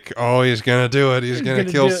like, oh, he's gonna do it. He's gonna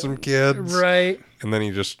kill some kids, right? And then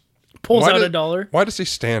he just pulls out $1. Why does he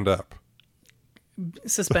stand up?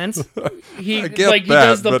 Suspense. He he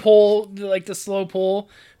does the pull, like the slow pull,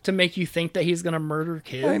 to make you think that he's gonna murder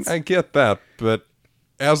kids. I get that, but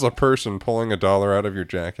as a person pulling $1 out of your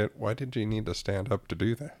jacket, why did you need to stand up to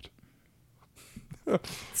do that?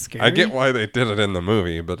 Scary. I get why they did it in the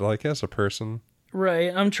movie, but like as a person,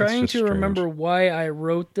 right? I'm trying to remember why I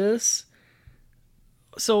wrote this.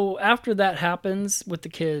 So after that happens with the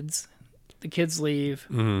kids leave.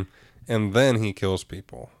 Mm-hmm. And then he kills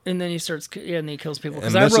people. And then he starts, and he kills people.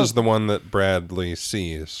 And this is the one that Bradley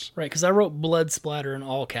sees. Right, because I wrote blood splatter in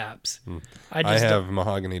all caps. I have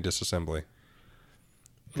mahogany disassembly.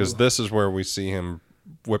 Because this is where we see him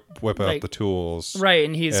whip out Like, the tools. right,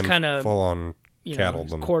 and he's and kind of full on cattle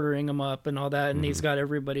them. quartering them up and all that, and he's got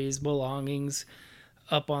everybody's belongings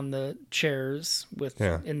up on the chairs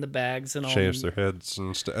in the bags and all. Shaves their heads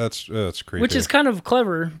and that's creepy. Which is kind of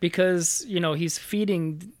clever because, he's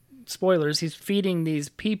feeding, spoilers, he's feeding these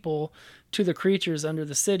people to the creatures under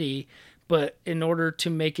the city, but in order to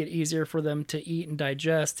make it easier for them to eat and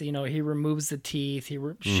digest, he removes the teeth, he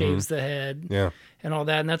shaves the head and all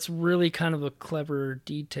that. And that's really kind of a clever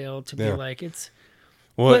detail to be like, it's...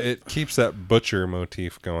 Well, it keeps that butcher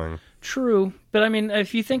motif going. True. But I mean,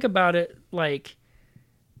 if you think about it, like,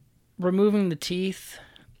 removing the teeth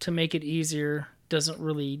to make it easier doesn't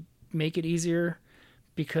really make it easier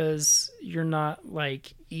because you're not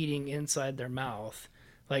like eating inside their mouth,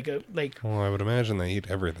 Well, I would imagine they eat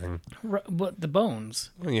everything. But the bones,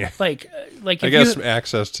 Yeah. like I guess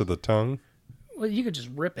access to the tongue. Well, you could just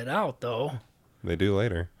rip it out though. They do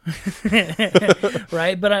later.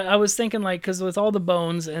 Right, but I was thinking because with all the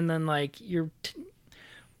bones and then you're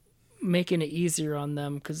making it easier on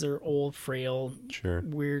them because they're old, frail,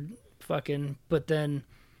 weird. Fucking, but then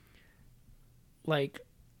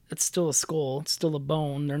it's still a skull, it's still a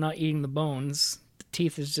bone. They're not eating the bones. The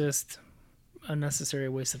teeth is just a necessary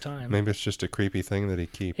waste of time. Maybe it's just a creepy thing that he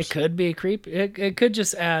keeps. It could be a creep. It could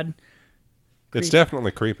just add. It's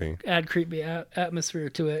definitely creepy. Add creepy atmosphere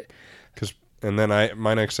to it. And then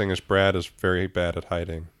my next thing is Brad is very bad at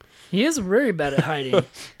hiding. He is very bad at hiding.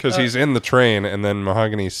 Because he's in the train, and then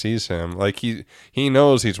Mahogany sees him. Like, he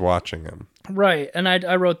knows he's watching him. Right, and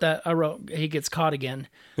I wrote he gets caught again.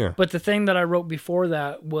 Yeah. But the thing that I wrote before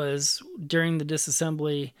that was during the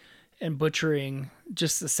disassembly and butchering,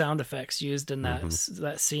 just the sound effects used in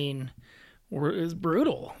that scene is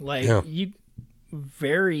brutal.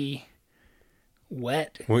 Very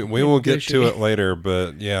wet. We will get to it later,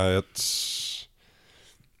 but yeah,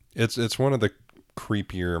 it's one of the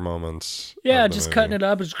creepier moments. Yeah, just movie. Cutting it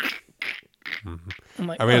up is. I'm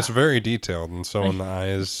like, it's very detailed, and so in the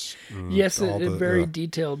eyes. Yes, it's very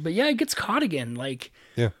detailed, but yeah, it gets caught again.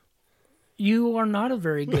 You are not a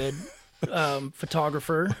very good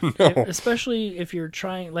photographer, especially if you're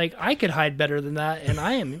trying. I could hide better than that, and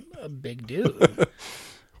I am a big dude.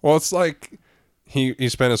 Well, it's like he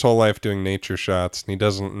spent his whole life doing nature shots, and he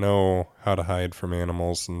doesn't know how to hide from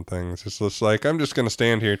animals and things. It's just like, I'm just going to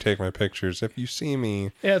stand here, take my pictures. If you see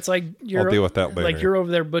me, it's like I'll deal with that later. Like you're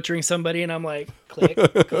over there butchering somebody, and I'm like, click,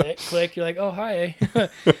 click, click. You're like, oh, hi.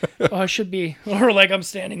 Oh, I should be. Or I'm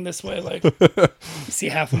standing this way, you see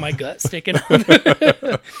half of my gut sticking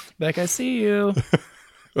out. I see you.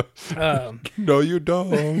 No, you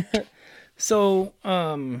don't. So,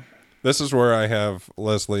 this is where I have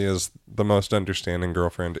Leslie as the most understanding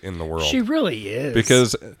girlfriend in the world. She really is.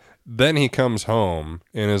 Because then he comes home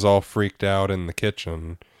and is all freaked out in the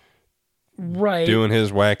kitchen. Right. Doing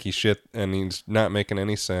his wacky shit, and he's not making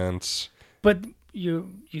any sense. But you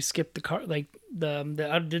skipped the car,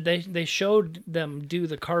 they showed them do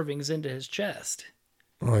the carvings into his chest.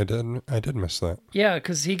 Oh, I did miss that. Yeah,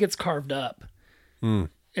 because he gets carved up. And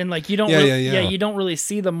you don't you don't really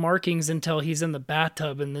see the markings until he's in the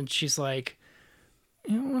bathtub, and then she's like,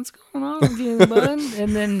 what's going on with you, bud?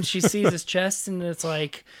 And then she sees his chest, and it's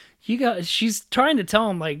like, she's trying to tell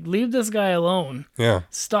him, leave this guy alone. Yeah.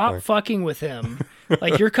 Stop fucking with him.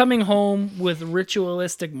 You're coming home with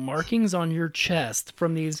ritualistic markings on your chest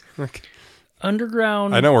from these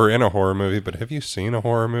underground. I know we're in a horror movie, but have you seen a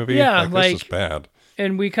horror movie? Yeah, this is bad.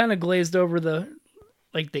 And we kind of glazed over the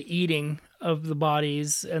eating of the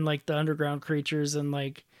bodies and the underground creatures and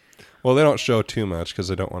well, they don't show too much because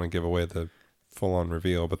they don't want to give away the full-on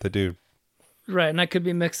reveal, but they do. Right, and I could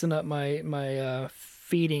be mixing up my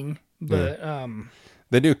feeding, but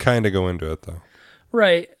they do kind of go into it though.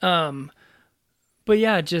 Right, but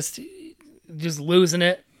yeah, just losing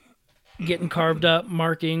it, getting carved up,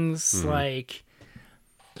 markings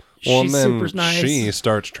Well, she's and then super nice. she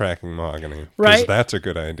starts tracking Mahogany. Right. That's a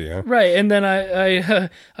good idea. Right. And then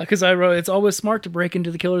because I wrote, it's always smart to break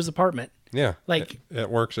into the killer's apartment. Yeah.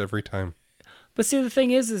 It works every time. But see, the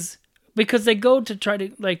thing is because they go to try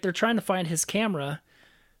to, they're trying to find his camera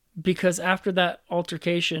because after that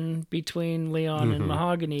altercation between Leon and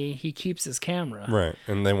Mahogany, he keeps his camera. Right.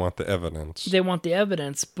 And they want the evidence.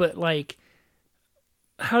 But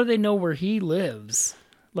how do they know where he lives?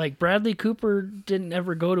 Bradley Cooper didn't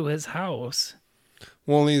ever go to his house.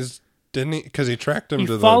 Well, didn't he? Because he tracked him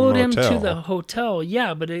to the motel. Followed him to the hotel.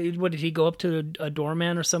 Yeah, but what did he go up to a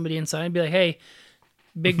doorman or somebody inside and be like, "Hey,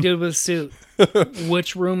 big dude with a suit,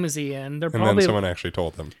 which room is he in?" And then someone actually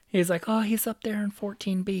told him. He's like, "Oh, he's up there in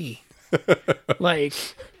 14B."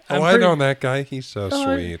 I know that guy. He's so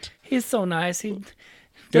sweet. He's so nice. He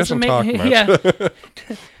Doesn't doesn't talk much.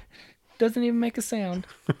 Yeah. Doesn't even make a sound.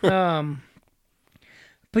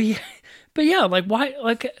 But yeah, like why?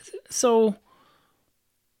 Like so.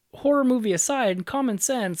 Horror movie aside, common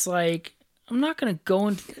sense. Like I'm not gonna go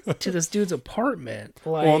into this dude's apartment.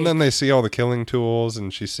 Like, Well, and then they see all the killing tools,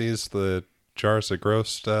 and she sees the jars of gross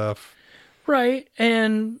stuff. right,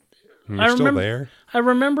 and And you're still remember, there. I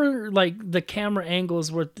remember like the camera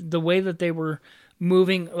angles were the way that they were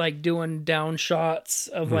moving, like doing down shots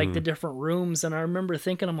of like the different rooms, and I remember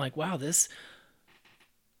thinking, I'm like, wow, this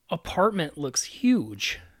apartment looks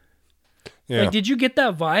huge. Yeah, Like, did you get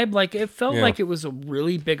that vibe? Like, it felt like it was a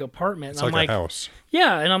really big apartment. it's And like a house.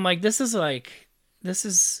 yeah, and I'm like, this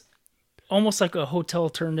is almost like a hotel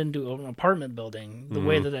turned into an apartment building. The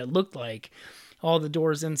way that looked like, all the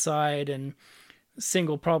doors inside and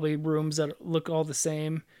single probably rooms that look all the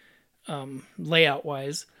same, layout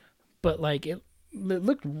wise, but like it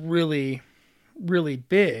looked really, really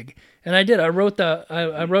big. And I wrote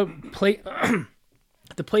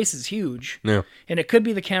the place is huge. Yeah, And it could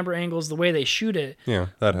be the camera angles, the way they shoot it. yeah,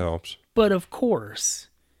 that helps. But of course,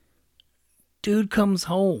 dude comes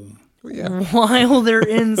home Yeah, while they're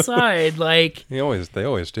inside. Like, they always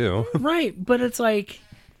do. right. But it's like,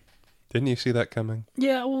 Didn't you see that coming?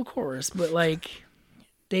 yeah, well, of course. But like,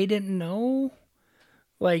 they didn't know.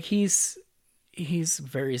 Like, he's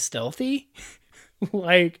very stealthy.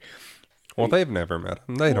 Like, Well, they've never met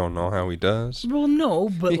him. They don't know how he does. well, no,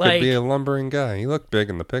 but He like, could be a lumbering guy. He looked big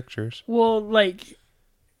in the pictures. well, like,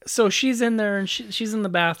 so she's in there and she's in the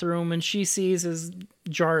bathroom and she sees his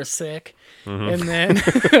jar of sick, and then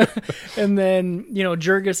and then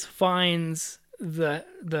Jurgis finds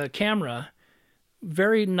the camera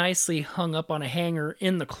very nicely hung up on a hanger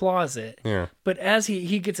in the closet. Yeah, But as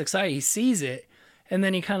he gets excited, he sees it, and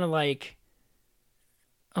then he kind of like,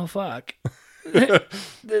 oh fuck,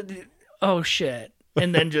 oh shit,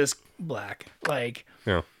 and then just black. Like,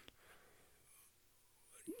 yeah.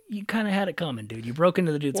 you kind of had it coming, dude. You broke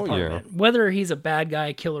into the dude's Well, yeah. apartment. Whether he's a bad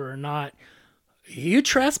guy, killer or not, you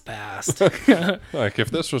trespassed. Like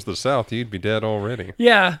if this was the South, you'd be dead already.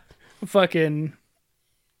 Yeah, fucking,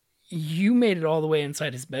 you made it all the way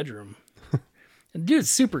inside his bedroom. And dude's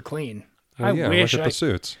super clean. Well, yeah, look at the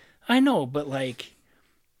suits. I know, but like,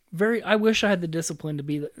 I wish I had the discipline to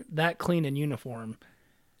be that clean in uniform.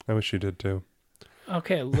 I wish you did too.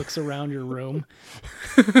 Okay, looks around your room.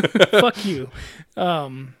 Fuck you.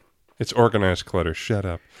 It's organized clutter. Shut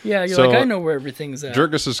up. Yeah, you're So, like, I know where everything's at.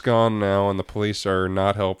 Jurgis is gone now, and the police are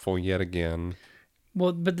not helpful yet again.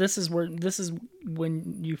 Well, but this is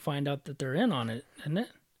when you find out that they're in on it, isn't it?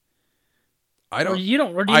 I don't. Or you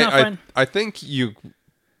don't, or do you not find? I think you.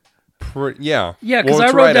 Yeah. Yeah, because well, I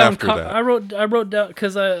it's wrote right down. after that. I wrote down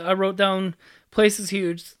because I wrote down place is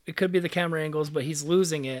huge. It could be the camera angles, but he's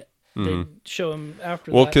losing it. They show him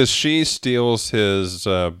after. Well, that. because she steals his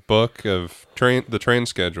book of the train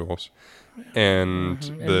schedules, and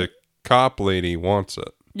the cop lady wants it.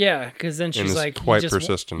 Yeah, because then she's is like, quite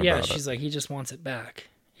persistent yeah, about it. she's like, he just wants it back.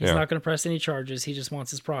 He's Yeah. not going to press any charges. He just wants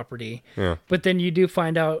his property. Yeah. But then you do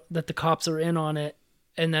find out that the cops are in on it,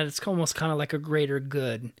 and that it's almost kind of like a greater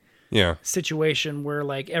good Yeah. situation where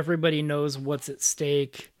like everybody knows what's at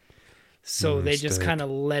stake, so they just stake. kind of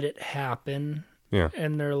let it happen. Yeah.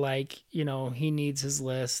 And they're like, he needs his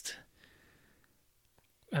list.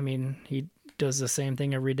 I mean, he does the same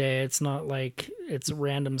thing every day. It's not like it's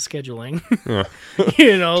random scheduling. Yeah. Just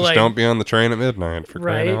Just don't be on the train at midnight for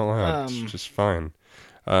crying Right, out loud. It's just fine.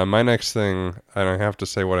 My next thing, and I have to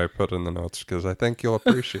say what I put in the notes because I think you'll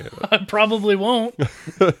appreciate it. I probably won't.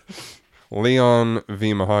 Leon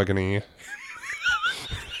v. Mahogany.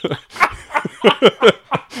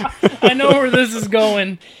 I know where this is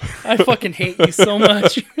going. I fucking hate you so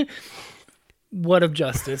much. What of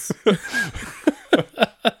justice?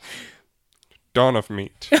 Dawn of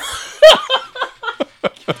Meat.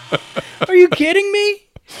 Are you kidding me?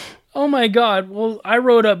 Oh my god. Well, I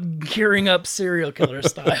wrote up gearing up serial killer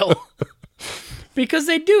style. Because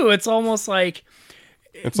they do. It's almost like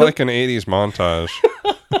It's like an 80s montage.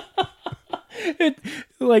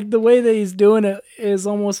 like the way that he's doing it is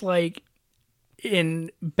almost like in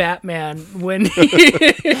Batman when he's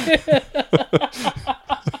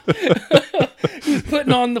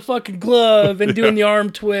putting on the fucking glove and doing the arm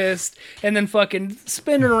twist and then fucking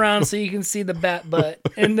spinning around so you can see the bat butt,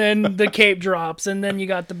 and then the cape drops and then you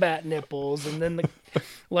got the bat nipples, and then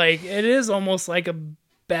like it is almost like a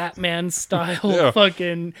Batman style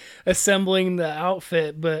fucking assembling the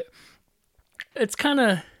outfit, but it's kind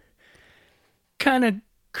of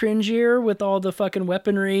cringier with all the fucking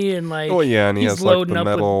weaponry and like. Oh yeah, and he he's has like loading the up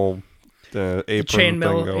with metal apron the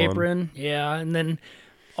chainmail thing going. apron, yeah, and then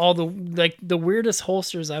all the weirdest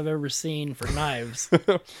holsters I've ever seen for knives.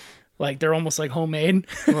 Like they're almost like homemade.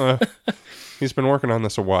 He's been working on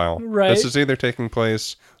this a while. Right. This is either taking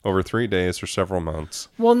place over 3 days or several months.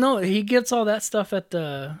 Well, no, he gets all that stuff at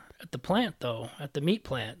the plant though, at the meat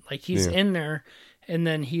plant. Like he's in there, and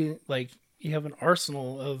then you have an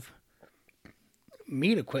arsenal of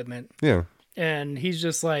meat equipment. Yeah. And he's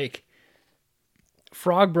just like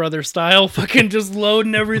Frog Brother style, fucking just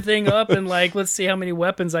loading everything up and like, let's see how many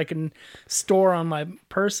weapons I can store on my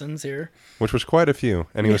persons here. Which was quite a few,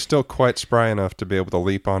 and he was still quite spry enough to be able to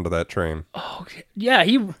leap onto that train. Oh, okay. Yeah,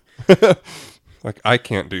 Like, I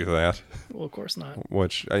can't do that. Well, of course not.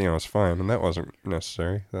 Which, is fine, and that wasn't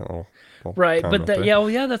necessary. That little right, but comment there.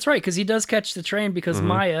 yeah, that's right, because he does catch the train because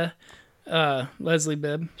Maya, Leslie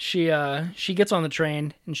Bibb, she gets on the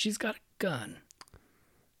train and she's got a gun,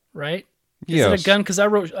 right? Is Yes. it a gun? Because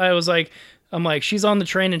I'm like, she's on the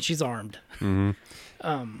train and she's armed.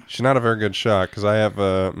 She's not a very good shot, because I have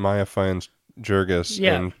Maya finds Jurgis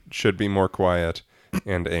and should be more quiet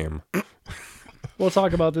and aim. We'll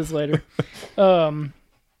talk about this later.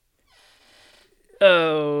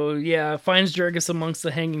 Oh, yeah. Finds Jurgis amongst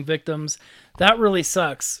the hanging victims. That really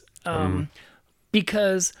sucks.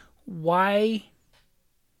 Because why?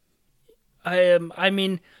 I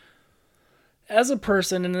mean, as a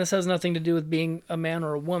person, and this has nothing to do with being a man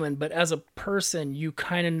or a woman, but as a person, you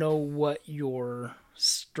kind of know what your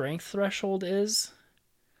strength threshold is.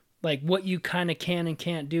 Like what you kind of can and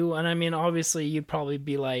can't do. And I mean, obviously, you'd probably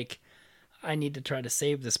be like, I need to try to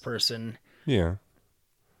save this person. Yeah.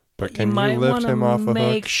 But You can might you lift wanna him off the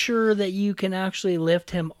make hook? sure that you can actually lift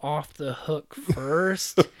him off the hook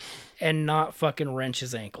first and not fucking wrench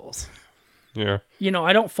his ankles. Yeah.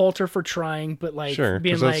 I don't falter for trying, but like Sure,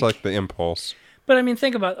 being because that's like the impulse. But I mean,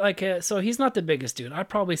 think about so he's not the biggest dude. I'd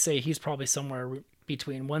probably say he's probably somewhere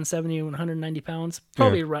between 170 and 190 pounds,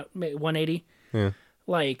 probably around 180. Yeah.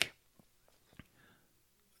 Like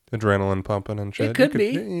Adrenaline pumping and shit. It could be.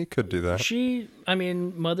 You could do that.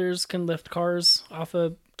 Mothers can lift cars off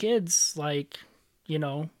of kids, like,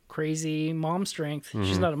 crazy mom strength.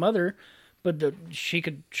 She's not a mother, but she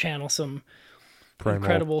could channel some Primal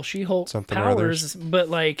incredible She-Hulk something or powers, but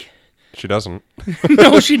like, She doesn't.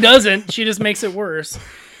 no, she doesn't. She just makes it worse.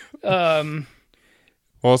 Well,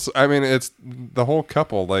 it's the whole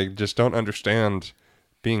couple, like, just don't understand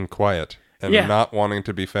being quiet and not wanting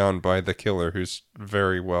to be found by the killer, who's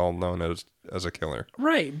very well known as a killer.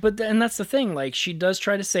 Right, and that's the thing. Like, she does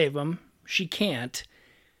try to save him. She can't.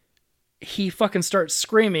 He fucking starts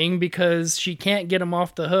screaming because she can't get him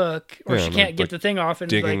off the hook, or she can't get the thing off, and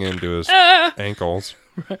digging into his ankles.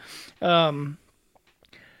 But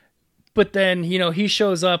then, he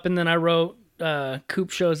shows up, and then I wrote, Coop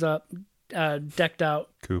shows up, decked out.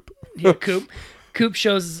 Coop. Yeah, Coop. Coop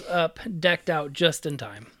shows up decked out just in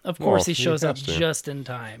time. Of course, he shows up just in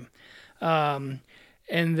time. And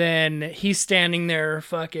then he's standing there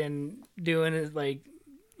fucking doing it like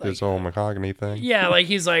his whole mahogany thing. Yeah, like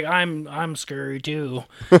he's like, I'm scary too.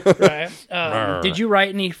 Right? Did you write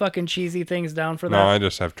any fucking cheesy things down for that? No, I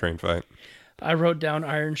just have train fight. I wrote down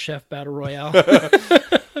Iron Chef Battle Royale.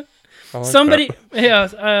 Like Somebody,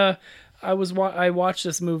 that. I watched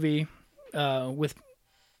this movie with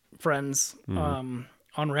friends on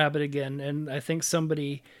Rabbit again, and I think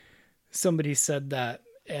somebody said that,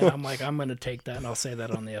 and I'm like, I'm gonna take that and I'll say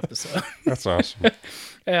that on the episode. That's awesome.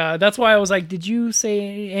 Yeah, that's why I was like, did you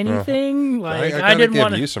say anything? Like, I didn't give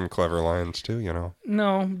want you some clever lines too,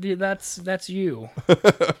 No, dude, that's you.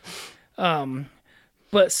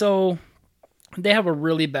 But so they have a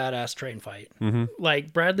really badass train fight. Mm-hmm.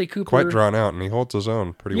 Like Bradley Cooper, quite drawn out, and he holds his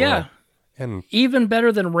own pretty well. And even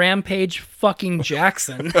better than Rampage fucking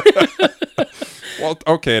Jackson. well,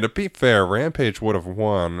 okay, to be fair, Rampage would have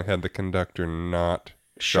won had the conductor not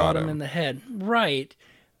shot him in the head. Right.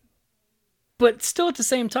 But still at the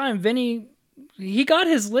same time, Vinny, he got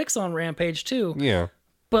his licks on Rampage too. Yeah.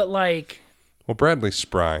 But like... Well, Bradley's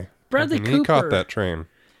spry. Bradley Cooper. He caught that train.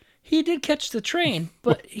 He did catch the train,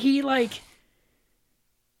 but he like...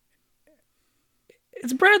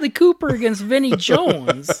 It's Bradley Cooper against Vinny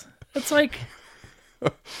Jones. It's like...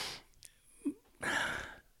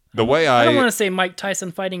 The way I don't want to say Mike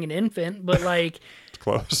Tyson fighting an infant, but like... It's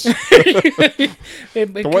close.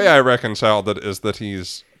 The way I reconciled it is that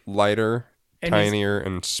he's lighter, tinier,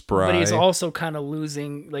 and spry. But he's also kind of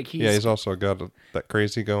losing... like he's also got that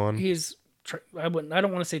crazy going. He's... I don't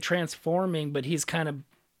want to say transforming, but he's kind of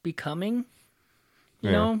becoming...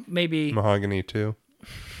 You know? Maybe... Mahogany too.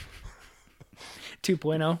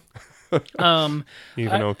 2.0.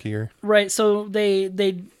 Even oakier. Right, so they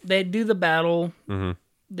do the battle. Mm-hmm.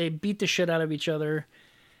 They beat the shit out of each other,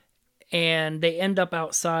 and they end up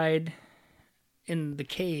outside in the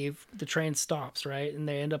cave. The train stops, right? And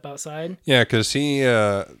they end up outside. Yeah, because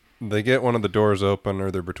they get one of the doors open,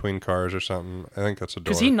 or they're between cars or something. I think that's a door.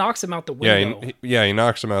 Because he knocks him out the Yeah, window. he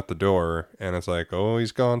knocks him out the door, and it's like, oh,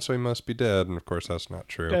 he's gone, so he must be dead. And of course, that's not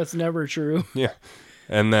true. That's never true. Yeah.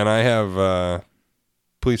 And then I have,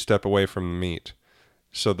 please step away from the meat.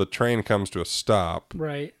 So the train comes to a stop.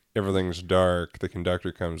 Right. Everything's dark. The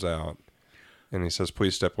conductor comes out, and he says,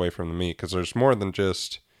 please step away from the meat. Because there's more than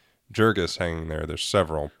just Jurgis hanging there. There's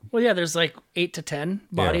several. Well, yeah, there's like 8 to 10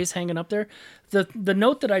 bodies hanging up there. The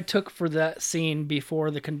note that I took for that scene before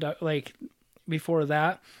before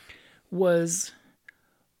that was,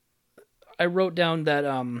 I wrote down that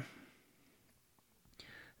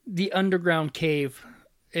the underground cave,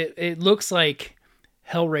 it looks like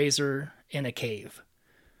Hellraiser in a cave.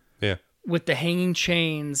 Yeah. With the hanging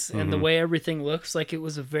chains and the way everything looks, like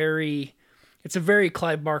it's a very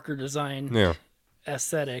Clive Barker design. Yeah.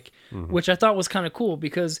 Aesthetic, which I thought was kind of cool,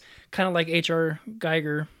 because kind of like H.R.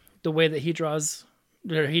 Geiger, the way that he does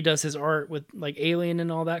his art with like Alien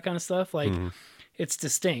and all that kind of stuff, like it's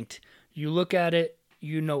distinct. You look at it,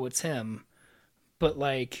 you know it's him, but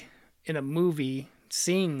like in a movie,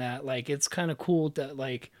 seeing that, like, it's kind of cool that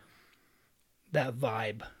like that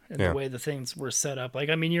vibe and the way the things were set up. Like,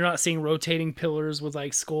 I mean, you're not seeing rotating pillars with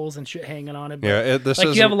like skulls and shit hanging on it. But this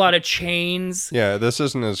like you have a lot of chains. Yeah, this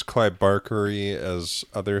isn't as Clive Barker-y as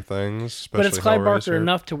other things. But it's Clive Barker Hellraiser.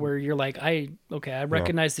 enough to where you're like, I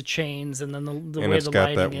recognize the chains, and then the And way it's the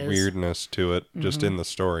got lighting that is. weirdness to it, just in the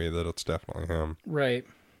story, that it's definitely him. Right.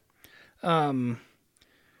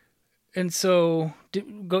 And so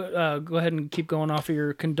go ahead and keep going off of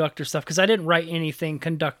your conductor stuff, because I didn't write anything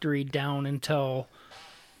conductory down until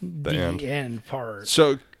the end part.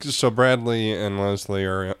 So Bradley and Leslie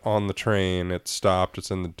are on the train. It's stopped.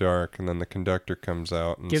 It's in the dark, and then the conductor comes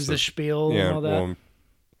out and Gives says, the spiel and all that. Well,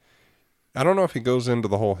 I don't know if he goes into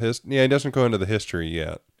the whole history. Yeah, he doesn't go into the history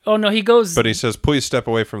yet. Oh no, he goes. But he says, "Please step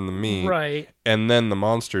away from the meat." Right. And then the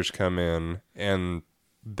monsters come in, and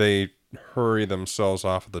they hurry themselves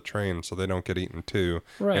off of the train so they don't get eaten too.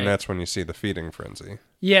 Right. And that's when you see the feeding frenzy.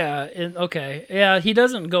 Yeah. Okay. Yeah, he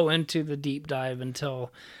doesn't go into the deep dive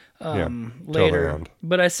until later. Till the end.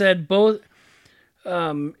 But I said both.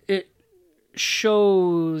 It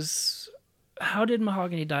shows. How did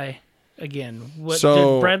Mahogany die again?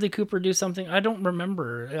 Did Bradley Cooper do something? I don't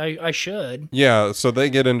remember. I should. Yeah, so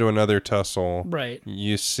they get into another tussle. Right.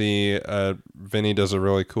 You see Vinny does a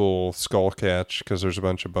really cool skull catch, because there's a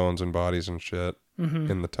bunch of bones and bodies and shit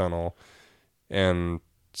in the tunnel. And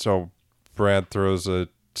so Brad throws a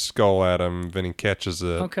skull at him. Vinny catches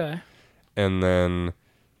it. Okay. And then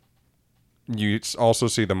you also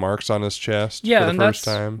see the marks on his chest Yeah, for the and first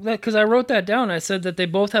time. because I wrote that down. I said that they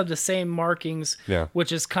both have the same markings. Yeah.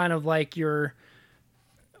 Which is kind of like your,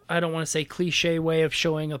 I don't want to say cliche way of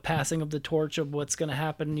showing a passing of the torch of what's going to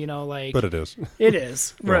happen. You know, like. But it is. It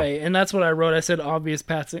is right, and that's what I wrote. I said obvious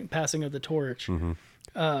passing of the torch.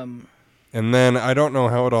 And then I don't know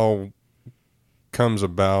how it all comes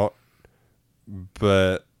about,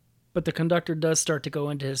 but the conductor does start to go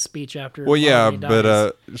into his speech after. well, yeah, Mahogany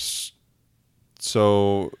dies. but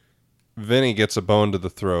so Vinny gets a bone to the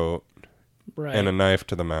throat right. and a knife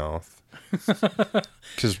to the mouth,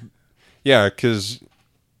 because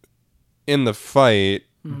in the fight,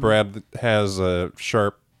 Brad has a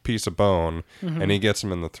sharp piece of bone and he gets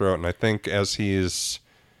him in the throat, and I think as he's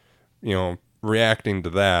reacting to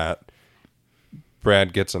that,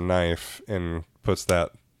 Brad gets a knife and puts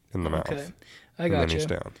that in the mouth. Okay, I got and then you. he's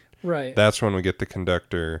down. Right. That's when we get the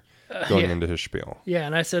conductor going into his spiel. Yeah,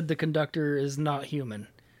 and I said the conductor is not human.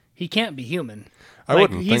 He can't be human. I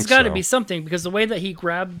wouldn't He's think got to so. be something, because the way that he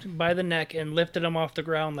grabbed by the neck and lifted him off the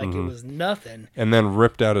ground like it was nothing. And then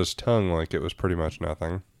ripped out his tongue like it was pretty much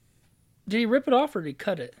nothing. Did he rip it off or did he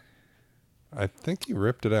cut it? I think he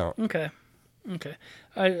ripped it out. Okay.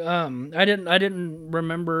 I didn't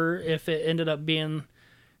remember if it ended up being,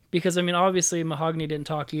 because I mean obviously Mahogany didn't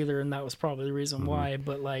talk either, and that was probably the reason why.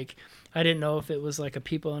 But like I didn't know if it was like a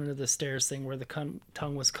people under the stairs thing where the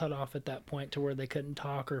tongue was cut off at that point to where they couldn't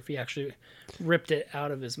talk, or if he actually ripped it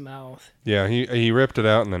out of his mouth. Yeah, he ripped it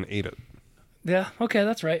out and then ate it. Yeah. Okay,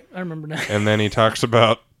 that's right. I remember now. And then he talks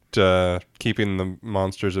about keeping the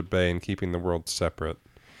monsters at bay and keeping the world separate.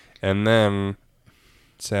 And then,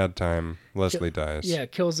 sad time, Leslie dies. Yeah,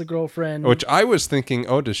 kills the girlfriend. Which I was thinking,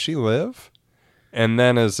 oh, does she live? And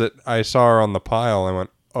then I saw her on the pile, I went,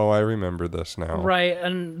 oh, I remember this now. Right,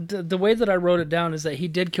 and the way that I wrote it down is that he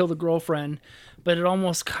did kill the girlfriend, but it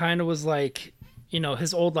almost kind of was like,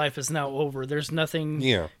 his old life is now over. There's nothing.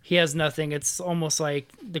 Yeah. He has nothing. It's almost like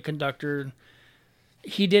the conductor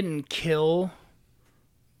he didn't kill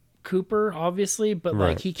Cooper, obviously, but like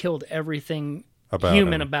Right. he killed everything About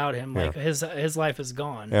human him. about him. Like his life is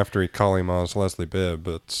gone. After he Kalima's Leslie Bibb,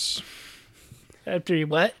 it's After he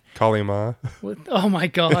what? Kalima. What? Oh my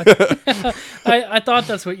god! I thought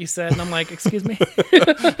that's what you said, and I'm like, excuse me.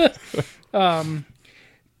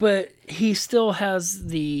 But he still has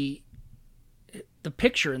the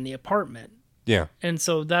picture in the apartment, Yeah. and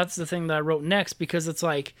so that's the thing that I wrote next, because it's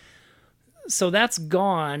like, so that's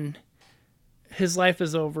gone. His life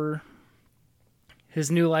is over. His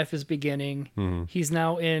new life is beginning. He's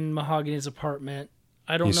now in Mahogany's apartment.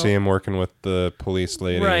 I don't You know. see him working with the police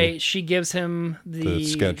lady. Right. She gives him the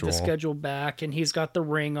schedule. schedule back, and he's got the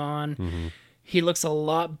ring on. Mm-hmm. He looks a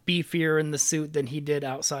lot beefier in the suit than he did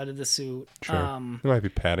outside of the suit. Sure. He might be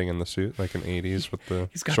padding in the suit like in 80s with the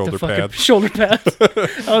He's got shoulder the fucking pads. shoulder pads.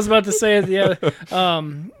 I was about to say it, yeah.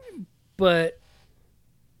 But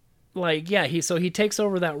like, yeah, he takes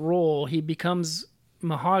over that role. He becomes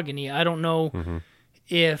Mahogany. I don't know Mm-hmm.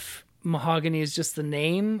 if Mahogany is just the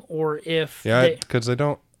name, or if Yeah, they, because I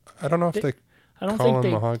don't know if they I don't call think him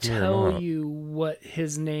they Mahogany or tell not. you what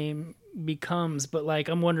his name becomes, but like,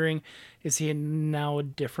 I'm wondering, is he now a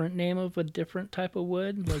different name of a different type of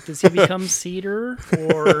wood? Like, does he become cedar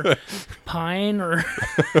or pine or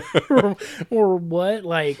or what?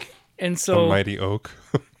 Like, and A so mighty oak.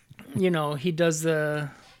 you know, he does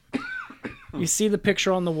you see the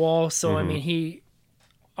picture on the wall, so I mean, he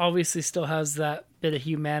obviously still has that bit of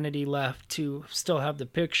humanity left to still have the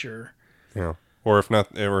picture. Yeah. Or if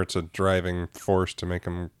not, or it's a driving force to make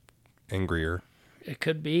him angrier. It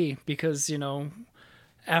could be, because, you know,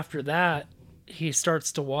 after that, he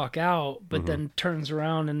starts to walk out, but then turns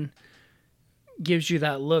around and gives you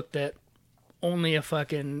that look that only a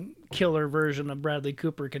fucking killer version of Bradley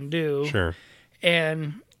Cooper can do. Sure.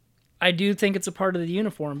 And I do think it's a part of the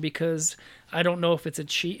uniform, because I don't know if it's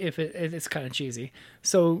it's kind of cheesy.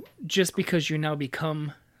 So just because you now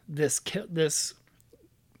become this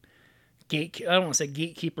I don't want to say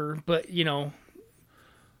gatekeeper, but, you know,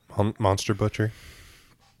 Monster Butcher.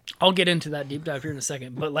 I'll get into that deep dive here in a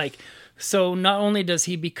second. But like, so not only does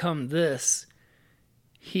he become this,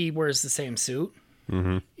 he wears the same suit.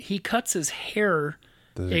 Mm-hmm. He cuts his hair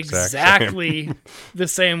The exact exactly the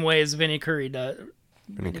same way as Vinnie Curry does.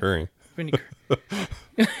 Vinnie Curry. Vinnie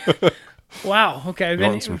Curry. Wow. Okay. You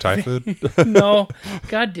want some Thai food? No.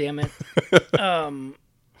 God damn it.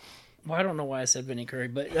 Well, I don't know why I said Vinnie Curry,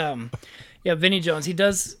 but yeah, Vinnie Jones. He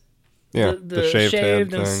does Yeah, the shaved head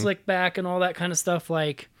and thing. slick back and all that kind of stuff.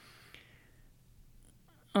 Like,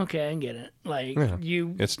 okay, I get it. Like, Yeah.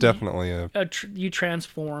 It's definitely a you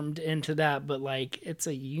transformed into that, but like, it's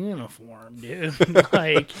a uniform, dude.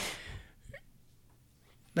 Like,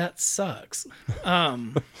 that sucks.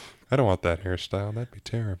 I don't want that hairstyle. That'd be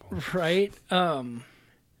terrible. Right?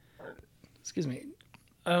 Excuse me.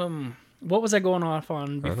 What was I going off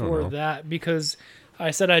on before know. that? Because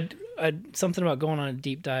I said I'd something about going on a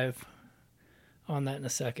deep dive on that in a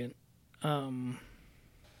second. I don't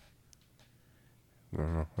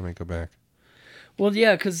know. Let me go back. Well,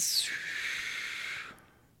 yeah, because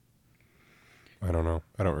I don't know.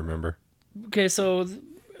 I don't remember. okay, so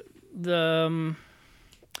the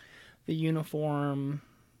uniform,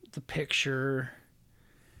 the picture,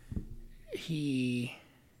 he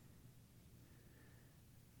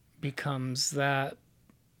becomes that.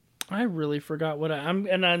 I really forgot what I'm,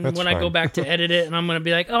 and then That's when I go fine. back to edit it, and I'm gonna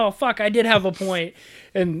be like, oh fuck, I did have a point,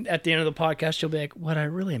 and at the end of the podcast, you'll be like, what I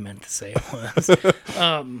really meant to say was,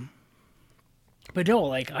 but no,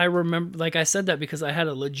 like I remember, like I said that because I had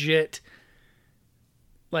a legit,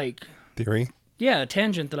 like, Theory? yeah,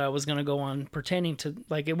 tangent that I was gonna go on pertaining to,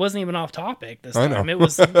 like, it wasn't even off topic this I time. know. It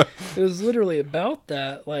was literally about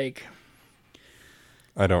that, like.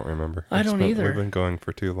 I don't remember. I don't either. We've been going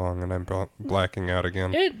for too long, and I'm blacking out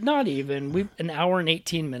again. Not even. We an hour and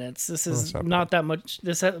 18 minutes. This is That's not not that much.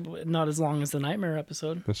 Not as long as the Nightmare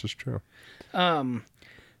episode. This is true.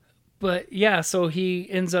 But yeah, so he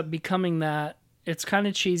ends up becoming that. It's kind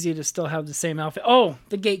of cheesy to still have the same outfit. Oh,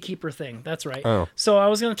 the gatekeeper thing. That's right. Oh. So I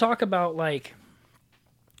was going to talk about, like,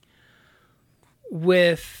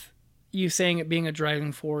 with you saying it being a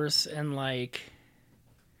driving force and like,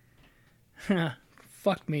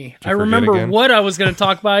 fuck me. I forget remember again? what I was going to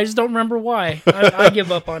talk about. I just don't remember why. I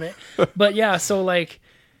give up on it. But yeah, so like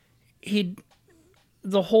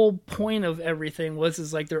the whole point of everything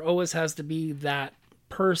is like there always has to be that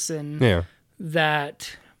person Yeah.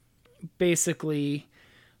 that basically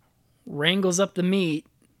wrangles up the meat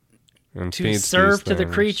And to feeds serve these to the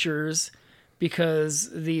things. creatures, because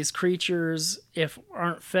these creatures, if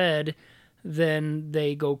aren't fed, then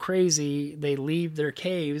they go crazy, they leave their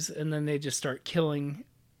caves, and then they just start killing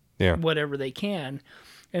Yeah. whatever they can.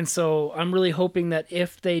 And so I'm really hoping that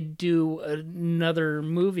if they do another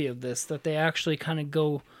movie of this, that they actually kind of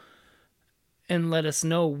go and let us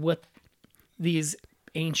know what these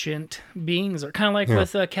ancient beings are. Kind of like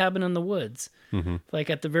with Cabin in the Woods. Mm-hmm. Like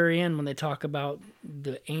at the very end when they talk about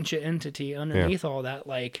the ancient entity underneath all that,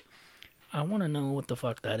 like, I want to know what the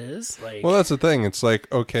fuck that is. Like, Well, that's the thing. It's like,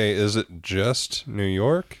 okay, is it just New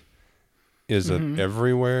York? Is it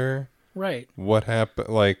everywhere? right. What happened?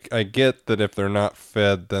 Like, I get that if they're not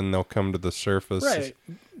fed, then they'll come to the surface. Right.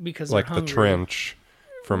 Because Like they're the hungry. trench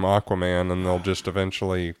from Aquaman, and they'll just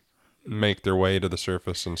eventually make their way to the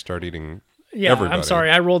surface and start eating Yeah, everybody. I'm sorry.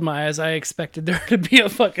 I rolled my eyes. I expected there to be a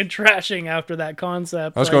fucking trashing after that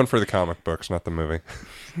concept. I was like, going for the comic books, not the movie.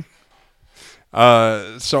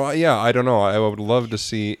 So I don't know. I would love to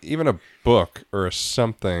see even a book or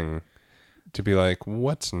something to be like,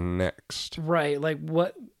 what's next? Right. Like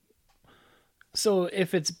what? So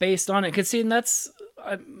if it's based on it, cause see, and that's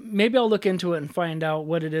maybe I'll look into it and find out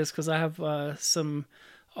what it is because I have some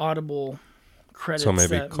Audible credits. So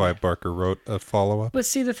maybe that Clive Barker wrote a follow-up. But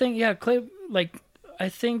see, the thing, yeah, Clay, like I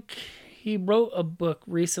think he wrote a book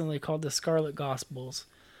recently called The Scarlet Gospels,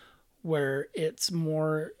 where it's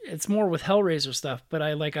more with Hellraiser stuff. But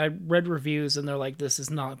I read reviews and they're like, this is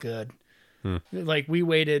not good. Like we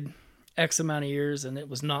waited X amount of years and it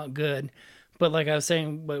was not good. But like I was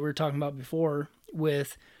saying, what we were talking about before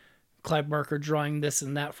with Clive Barker drawing this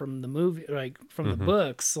and that from the movie, like from the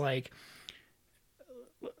books, like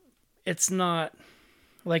it's not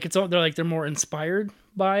like they're more inspired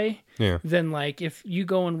by than like if you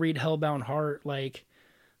go and read Hellbound Heart, like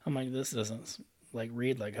I'm like, this doesn't like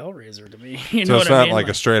read like Hellraiser to me. You So know it's what I not mean? like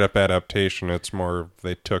a straight up adaptation. It's more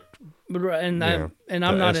they took I'm the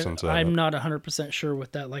not essence of I'm it. not 100% sure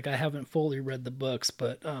with that. Like I haven't fully read the books,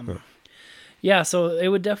 but yeah. So it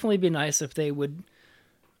would definitely be nice if they would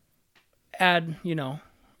add,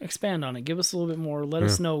 expand on it, give us a little bit more, let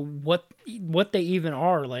us know what they even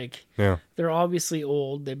are. Like they're obviously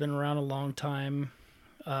old, they've been around a long time,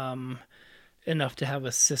 enough to have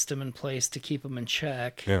a system in place to keep them in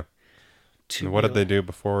check. Yeah. And what did they do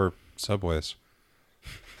before subways?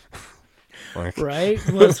 Like,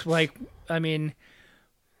 Right? Was like, I mean,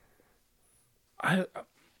 I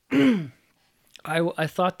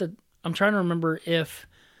thought that I'm trying to remember if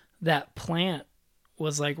that plant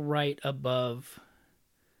was like right above,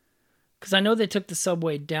 because I know they took the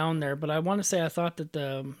subway down there, but I want to say I thought that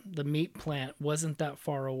the meat plant wasn't that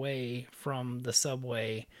far away from the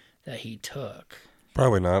subway that he took.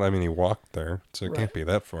 probably not. I mean, he walked there, so it Right. can't be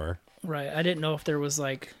that far. Right. I didn't know if there was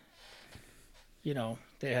like,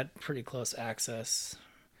 they had pretty close access.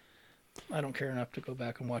 I don't care enough to go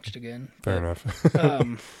back and watch it again. Fair but,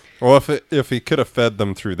 enough. Well, if he could have fed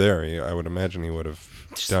them through there, I would imagine he would have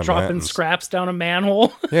just done dropping that. scraps down a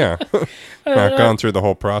manhole. Yeah. Not gone through the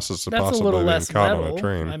whole process of That's a possibly little being less caught metal. on a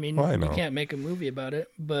train. I mean, Well, I you know. can't make a movie about it,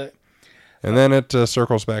 but And then it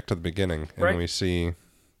circles back to the beginning, and Right. we see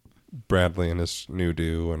Bradley and his new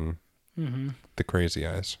do and the crazy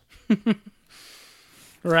eyes.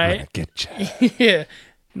 right? I'm gonna get you. Yeah.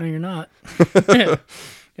 No, you're not.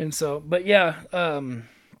 And so, but yeah,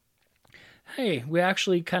 hey, we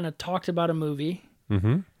actually kind of talked about a movie,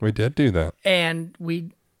 We did do that. and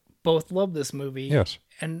we both love this movie. Yes.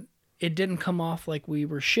 And it didn't come off like we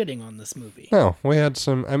were shitting on this movie. No, we had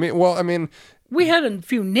some. We had a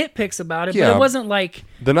few nitpicks about it, Yeah. but it wasn't like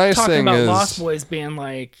The nice talking thing about is, Lost Boys being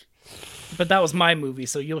like, but that was my movie,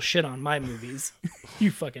 so you'll shit on my movies. You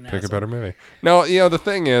fucking pick a asshole. better movie. No, the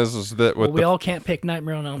thing is that with Well, we all can't pick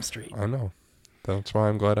Nightmare on Elm Street. I know. That's why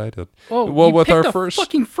I'm glad I did. Oh, well, you with picked our a first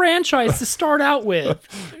fucking franchise to start out with.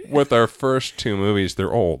 with our first two movies,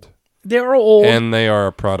 they're old They're old. and they are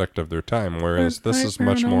a product of their time. Whereas this is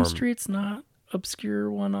Nightmare much on more. Elm Street's not obscure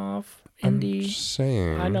one-off I'm indie. just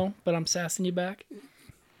saying. I know, but I'm sassing you back.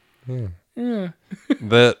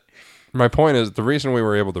 That my point is the reason we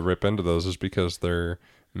were able to rip into those is because they're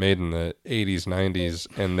made in the 80s, 90s,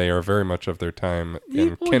 and they are very much of their time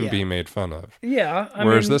and Well, can yeah. be made fun of. Yeah,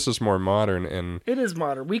 Whereas this is more modern and it is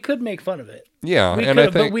modern. We could make fun of it. yeah, We and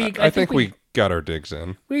could, but I I think think we got our digs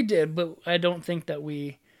in. We did, but I don't think that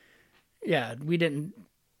we didn't.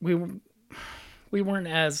 We weren't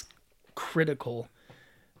as critical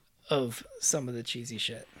of some of the cheesy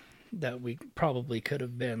shit that we probably could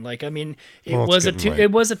have been. Like, I mean, it Well, it's getting late.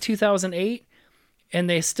 it was a 2008, and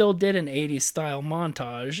they still did an 80s style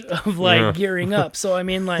montage of like gearing up. So I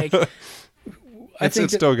mean, like, I It's think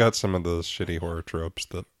still got some of those shitty horror tropes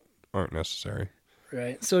that aren't necessary.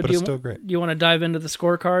 right. So But do it's you still great. do you want to dive into the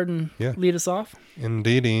scorecard and Yeah. lead us off?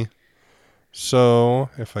 Indeedy. So,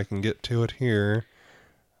 if I can get to it here,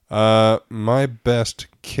 my best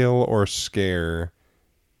kill or scare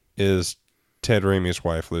is Ted Raimi's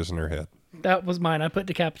wife losing her head. That was mine. I put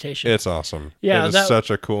decapitation. It's awesome. Yeah, it is such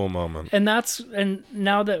a cool moment. And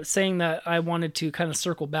now that saying that, I wanted to kind of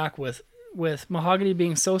circle back with Mahogany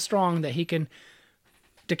being so strong that he can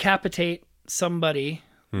decapitate somebody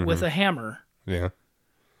with a hammer. Yeah.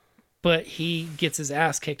 But he gets his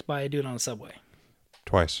ass kicked by a dude on a subway.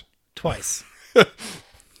 Twice.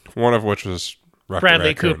 One of which was Rocket Bradley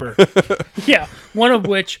Raccoon. Cooper. Yeah. One of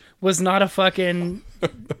which was not a fucking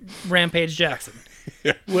Rampage Jackson.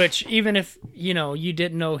 Yeah. Which, even if, you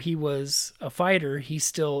didn't know he was a fighter, he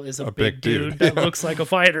still is a big dude that Yeah. looks like a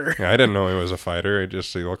fighter. Yeah, I didn't know he was a fighter.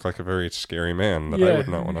 He looked like a very scary man that I would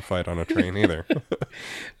not want to fight on a train either.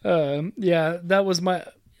 Yeah, that was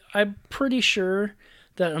I'm pretty sure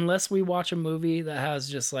that unless we watch a movie that has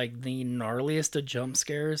just like the gnarliest of jump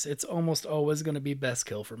scares, it's almost always going to be best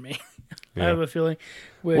kill for me. Yeah. I have a feeling.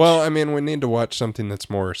 Well, I mean, we need to watch something that's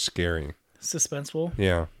more scary. Suspenseful.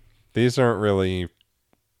 Yeah. These aren't really,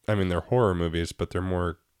 I mean, they're horror movies, but they're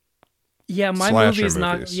more Yeah, my slasher movie's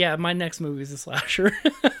not. movies. Yeah, my next movie's a slasher.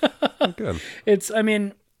 good. I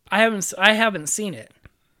mean, I haven't seen it,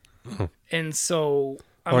 and so.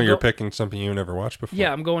 You're picking something you never watched before.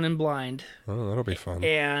 Yeah, I'm going in blind. Oh, that'll be fun.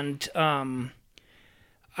 And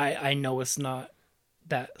I know it's not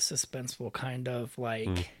that suspenseful kind of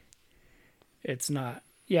like. It's not.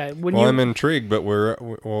 Yeah, I'm intrigued, but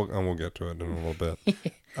we'll get to it in a little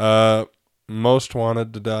bit. Most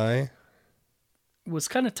Wanted to Die. Was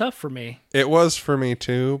kind of tough for me. It was for me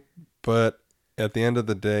too, but at the end of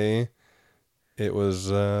the day, it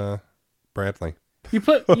was Bradley. You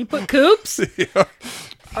put Coops? Yeah.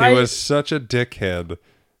 He was such a dickhead,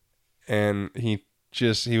 and he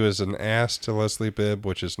was an ass to Leslie Bibb,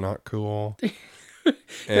 which is not cool.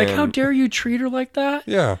 Like, how dare you treat her like that?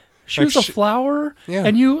 Yeah. She was a flower,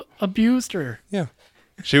 and you abused her. Yeah.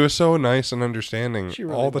 She was so nice and understanding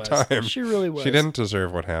all the time. She really was. She didn't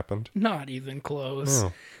deserve what happened. Not even close.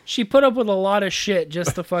 No. She put up with a lot of shit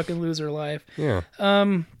just to fucking lose her life. Yeah.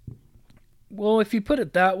 Well, if you put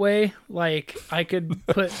it that way, like, I could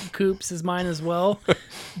put Coops as mine as well,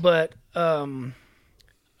 but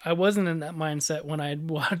I wasn't in that mindset when I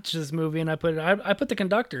watched this movie, and I put the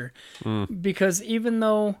conductor because even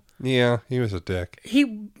though Yeah, he was a dick. he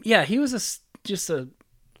was just an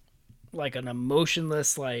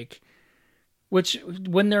emotionless, like, which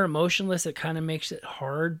when they're emotionless, it kind of makes it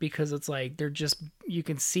hard because it's like you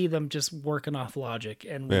can see them just working off logic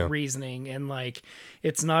and reasoning, and like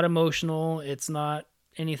it's not emotional, it's not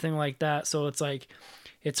anything like that. So it's like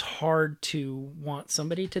it's hard to want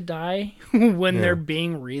somebody to die when they're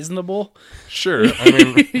being reasonable. Sure, I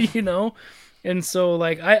mean, And so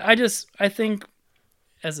like I think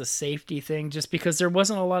as a safety thing, just because there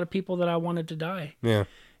wasn't a lot of people that I wanted to die. Yeah.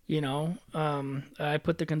 I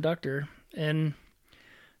put the conductor, and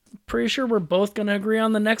pretty sure we're both going to agree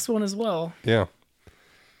on the next one as well. Yeah.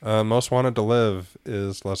 Most Wanted to Live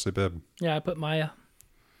is Leslie Bibb. Yeah, I put Maya.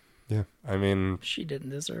 Yeah. I mean, She didn't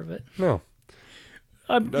deserve it. no.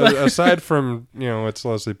 Aside from, it's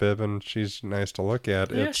Leslie Bibb and she's nice to look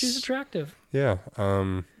at. Yeah, she's attractive. Yeah.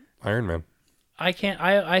 Iron Man.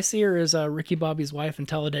 I see her as Ricky Bobby's wife in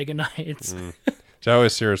Talladega Nights. I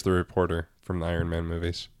always see her as the reporter from the Iron Man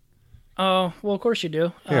movies. Oh, well, of course you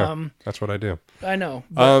do. Yeah, that's what I do. I know.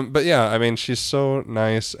 But yeah, I mean, she's so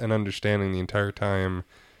nice and understanding the entire time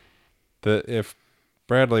that if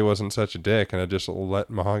Bradley wasn't such a dick and had just let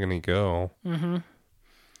Mahogany go,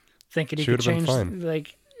 thinking he she could would've been change fine.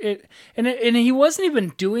 like it, and he wasn't even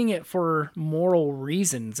doing it for moral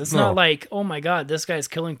reasons. It's not like, oh my god, this guy's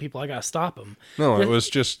killing people, I gotta stop him. No, it was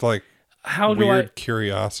just like How weird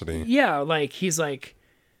curiosity. Yeah, like he's like,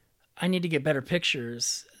 I need to get better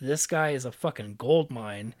pictures. This guy is a fucking gold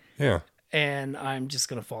mine. Yeah. And I'm just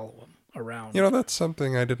going to follow him around. That's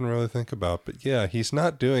something I didn't really think about. But yeah, he's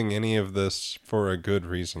not doing any of this for a good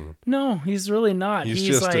reason. No, he's really not. He's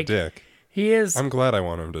just a dick. He is. I'm glad I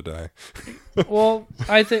want him to die. Well,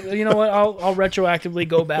 I think, you know what? I'll retroactively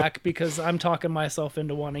go back because I'm talking myself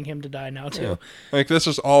into wanting him to die now too. Yeah. Like, this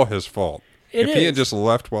is all his fault. If he had is. just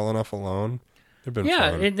left well enough alone, it'd been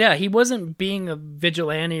fine. He wasn't being a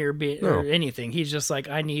vigilante or No. anything. He's just like,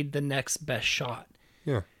 I need the next best shot.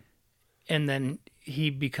 Yeah. And then he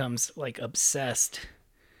becomes like obsessed.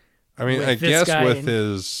 I mean, with I this guess guy with and-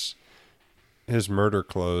 his murder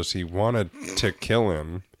clothes, he wanted to kill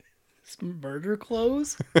him. Murder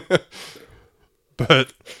clothes?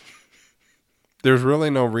 But there's really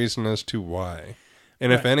no reason as to why.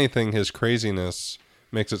 And if anything, his craziness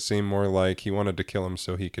makes it seem more like he wanted to kill him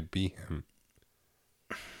so he could be him.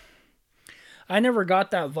 I never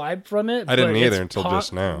got that vibe from it. I didn't but either it's until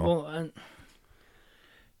just now. Well,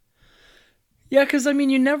 yeah, because I mean,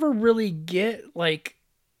 you never really get like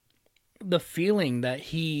the feeling that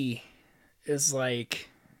he is like,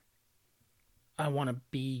 I want to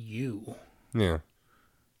be you. Yeah.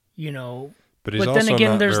 You know. But he's also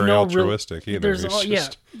not very altruistic either.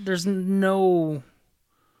 There's no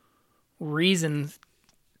reason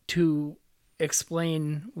to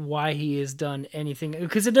explain why he has done anything,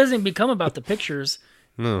 because it doesn't become about the pictures.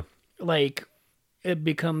 No. Like, it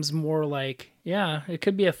becomes more like, yeah, it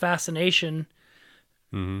could be a fascination,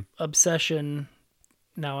 obsession.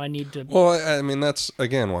 Now I need to. Well, I mean, that's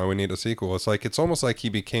again why we need a sequel. It's almost like he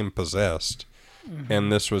became possessed,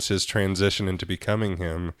 and this was his transition into becoming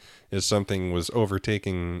him. Is something was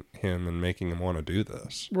overtaking him and making him want to do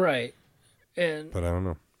this. Right. And but I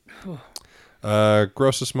don't know.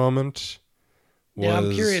 Grossest moment. Yeah,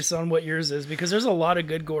 I'm curious on what yours is, because there's a lot of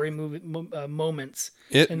good gory moments.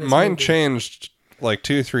 Mine changed like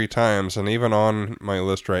 2-3 times, and even on my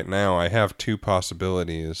list right now, I have 2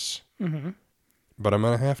 possibilities. Mm-hmm. But I'm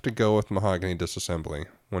gonna have to go with Mahogany Disassembly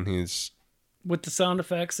when he's with the sound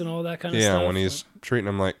effects and all that kind of stuff. Yeah, when he's treating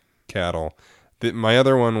them like cattle. My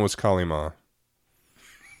other one was Kali Ma.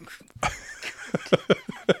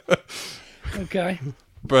 Okay.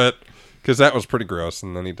 But because that was pretty gross,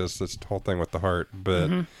 and then he does this whole thing with the heart.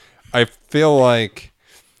 But I feel like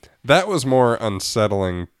that was more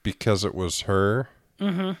unsettling because it was her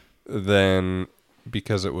than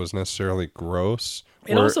because it was necessarily gross.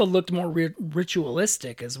 It also looked more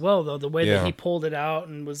ritualistic as well, though, the way that he pulled it out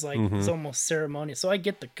and was like, it's almost ceremonious. So I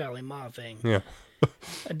get the Kali Ma thing. Yeah.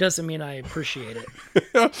 It doesn't mean I appreciate it.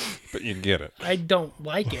 But you get it. I don't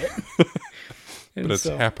like it. But it's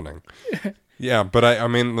happening. Yeah, but I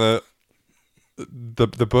mean, the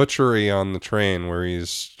butchery on the train where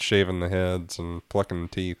he's shaving the heads and plucking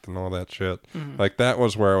teeth and all that shit, like that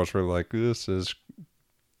was where I was really like, this is...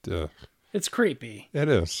 It's creepy. It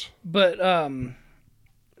is. But,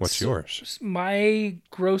 what's yours? My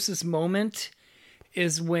grossest moment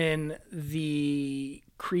is when the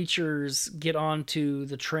creatures get onto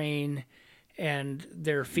the train and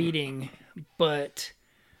they're feeding, but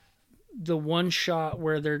the one shot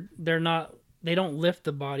where they don't lift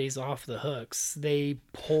the bodies off the hooks. They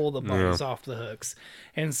pull the bodies off the hooks.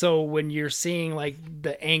 And so when you're seeing like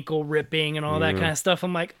the ankle ripping and all that kind of stuff,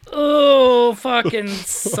 I'm like, oh, fucking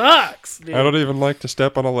sucks, dude. I don't even like to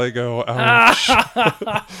step on a Lego. Ouch.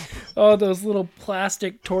 Oh, those little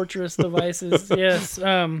plastic torturous devices. Yes.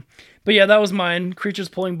 But yeah, that was mine. Creatures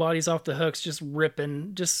pulling bodies off the hooks, just rip.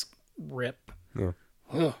 Yeah.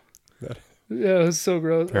 Yeah, it was so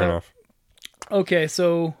gross. Fair enough. Okay,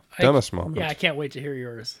 so... Dumbest moment. Yeah, I can't wait to hear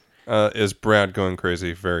yours. Is Brad going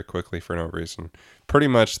crazy very quickly for no reason. Pretty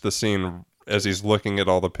much the scene as he's looking at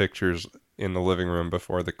all the pictures in the living room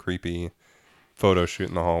before the creepy photo shoot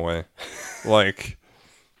in the hallway. Like,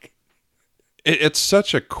 it's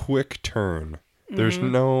such a quick turn. There's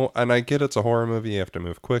no... And I get it's a horror movie. You have to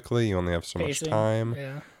move quickly. You only have so much time.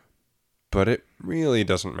 Yeah. But it really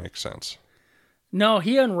doesn't make sense. No,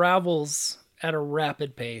 he unravels at a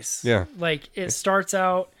rapid pace. Yeah. Like, it starts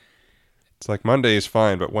out... It's like Monday is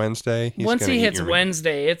fine, but Wednesday, once he hits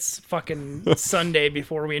Wednesday, it's fucking Sunday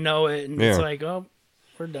before we know it. And it's like, oh,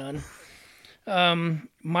 we're done.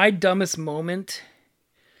 My dumbest moment,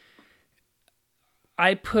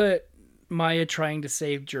 I put Maya trying to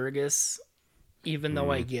save Jurgis, even though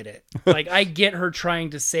I get it. Like, I get her trying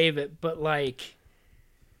to save it, but like,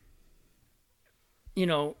 you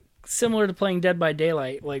know, similar to playing Dead by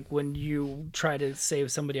Daylight, like when you try to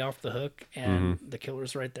save somebody off the hook and the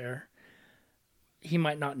killer's right there. He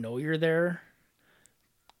might not know you're there,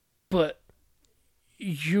 but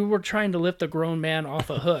you were trying to lift a grown man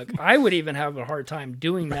off a hook. I would even have a hard time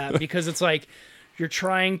doing that because it's like you're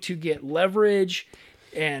trying to get leverage,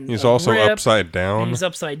 and he's also upside down. He's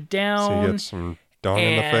upside down. So you get some dung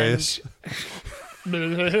in the face.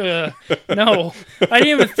 No, I didn't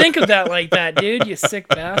even think of that like that, dude. You sick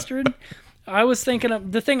bastard.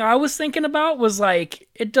 The thing I was thinking about was like,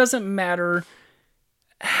 it doesn't matter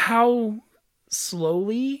how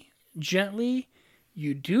slowly, gently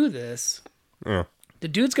you do this. Yeah. The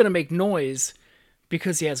dude's gonna make noise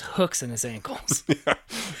because he has hooks in his ankles. Yeah.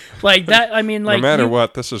 Like that. I mean, like, no matter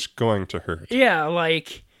what, this is going to hurt. Yeah.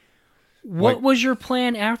 Like, what was your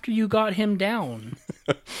plan after you got him down?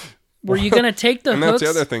 Were you gonna take the hooks? And that's the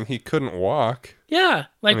other thing. He couldn't walk. Yeah.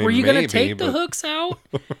 Like, were you gonna take the hooks out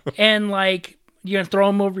and like you gonna throw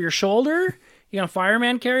him over your shoulder? You gonna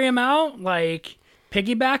fireman carry him out? Like,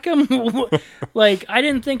 piggyback him? Like, I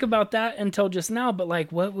didn't think about that until just now, but like,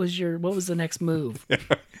 what was the next move?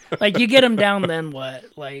 Like, you get him down, then what?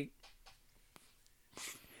 Like,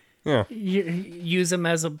 Yeah. use him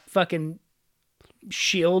as a fucking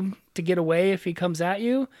shield to get away if he comes at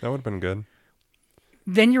you, That would have been good.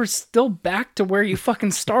 then you're still back to where you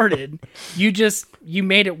fucking started. You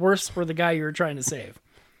made it worse for the guy you were trying to save.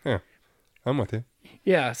 Yeah. I'm with you.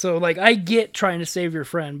 Yeah, so like I get trying to save your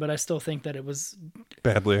friend, but I still think that it was,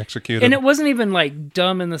 Badly executed. and it wasn't even like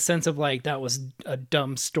dumb in the sense of like that was a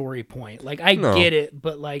dumb story point. Like I No. get it,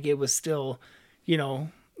 but like it was still,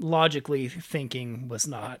 logically thinking was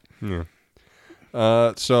not. Yeah.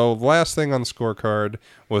 So last thing on the scorecard,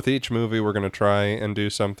 with each movie we're going to try and do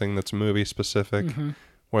something that's movie specific.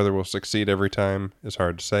 Whether we'll succeed every time is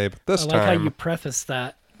hard to say, but this I like time how you preface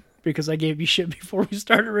that because I gave you shit before we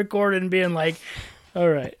started recording being like, all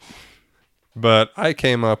right. But I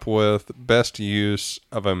came up with best use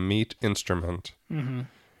of a meat instrument. And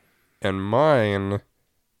mine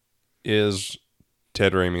is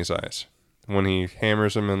Ted Raimi's eyes. When he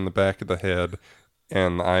hammers him in the back of the head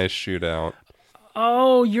and the eyes shoot out.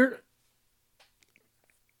 Oh,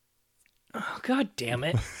 oh, God damn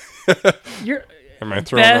it. You're Am I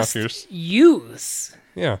throwing best off your... use.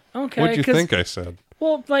 Yeah. Okay. What'd you think I said?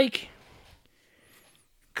 Well, like,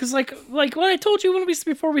 because like what I told you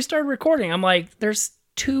before we started recording, I'm like, there's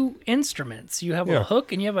two instruments. You have a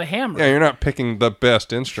hook and you have a hammer. Yeah, you're not picking the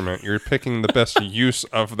best instrument. You're picking the best use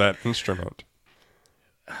of that instrument.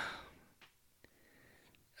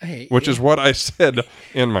 Which is what I said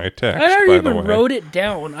in my text, I by already the way. even wrote it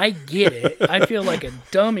down. I get it. I feel like a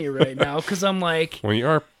dummy right now because I'm like, Well, you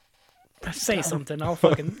are... say something. I'll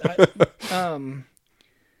fucking...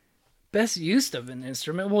 best use of an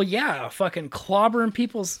instrument? Well, yeah, fucking clobbering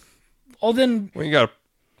people's... Oh, then... Well, you gotta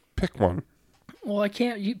pick one. Well, I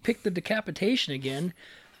can't... You pick the decapitation again.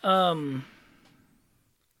 You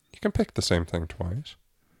can pick the same thing twice.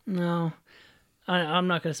 No. I'm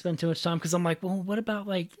not going to spend too much time because I'm like, well, what about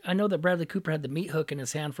like... I know that Bradley Cooper had the meat hook in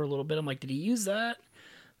his hand for a little bit. I'm like, did he use that?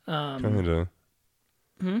 Kinda.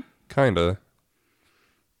 Kinda.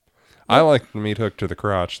 I like the meat hook to the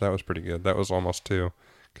crotch. That was pretty good. That was almost 2.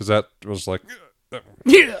 Because that was like...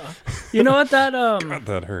 Yeah. You know what that... God,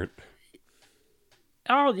 that hurt.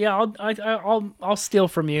 I'll steal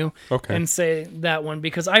from you Okay. and say that one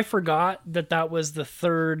because I forgot that was the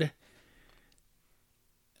third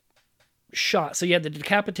shot. So you had the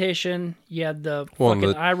decapitation, you had the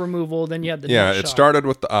fucking eye removal, then you had the nut it shot. started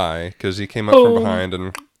with the eye because he came up from behind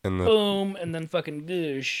and the boom, and then fucking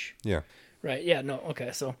goosh. yeah. Right? Yeah. No.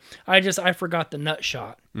 Okay. So I forgot the nut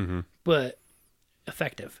shot, but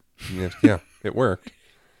effective. Yeah, it worked.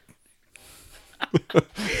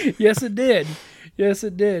 Yes, it did. Yes,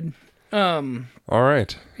 it did. All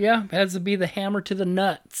right. Yeah, it has to be the hammer to the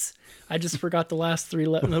nuts. I just forgot the last 3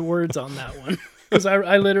 words on that one. Because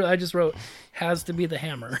I just wrote, has to be the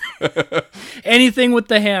hammer. Anything with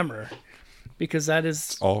the hammer. Because that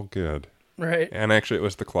is... All good. Right. And actually, it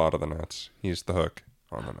was the claw to the nuts. He's the hook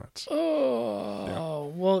on the nuts.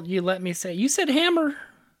 Oh, well, you let me say... You said hammer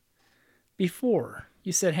before.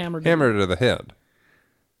 You said hammer. Hammer to the head.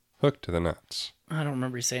 Hook to the nuts. I don't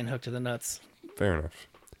remember you saying hook to the nuts. Fair enough.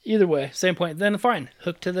 Either way, same point. Then fine.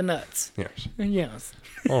 Hook to the nuts. Yes. Yes.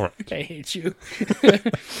 All right. I hate you.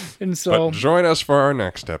 And so... But join us for our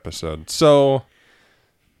next episode. So,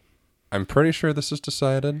 I'm pretty sure this is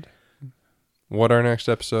decided. What our next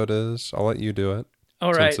episode is. I'll let you do it.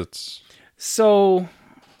 All right. Since it's... So,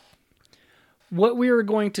 what we were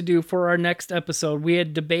going to do for our next episode, we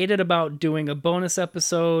had debated about doing a bonus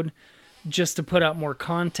episode just to put out more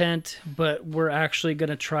content, but we're actually going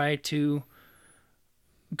to try to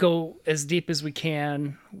go as deep as we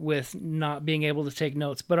can with not being able to take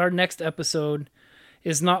notes. But our next episode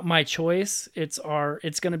is not my choice. It's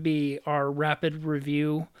going to be our rapid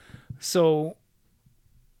review. So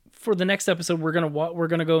for the next episode, we're going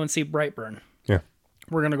to go and see Brightburn. Yeah.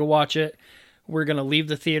 We're going to go watch it. We're going to leave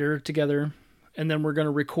the theater together, and then we're going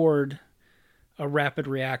to record a rapid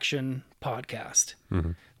reaction podcast,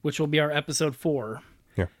 which will be our episode 4.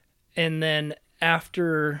 Yeah. And then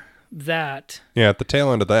after that... Yeah, at the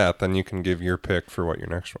tail end of that, then you can give your pick for what your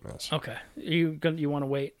next one is. Okay. You want to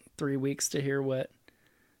wait 3 weeks to hear what...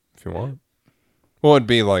 If you want. Well, it'd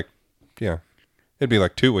be like 2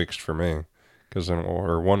 weeks for me.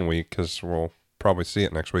 Or 1 week, because we'll probably see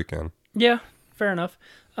it next weekend. Yeah, fair enough.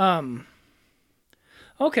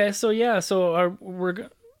 Okay, so yeah, so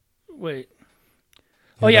wait.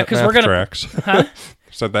 Oh yeah, because we're gonna tracks. Huh?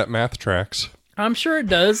 Said that math tracks. I'm sure it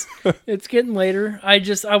does. It's getting later. I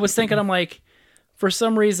was thinking, I'm like, for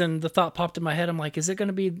some reason the thought popped in my head. I'm like, is it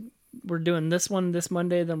gonna be we're doing this one this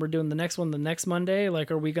Monday, then we're doing the next one the next Monday?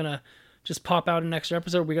 Like, are we gonna just pop out an extra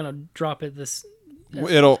episode? Or are we gonna drop it this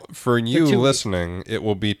It'll for you 2 weeks. listening. It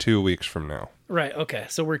will be 2 weeks from now. Right. Okay.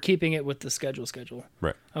 So we're keeping it with the schedule.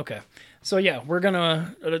 Right. Okay. So yeah, we're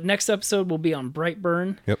gonna next episode will be on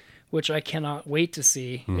Brightburn. Yep. Which I cannot wait to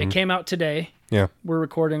see. It came out today. Yeah. We're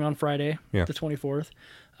recording on Friday, Yeah. the 24th.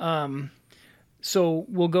 So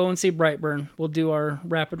we'll go and see Brightburn. We'll do our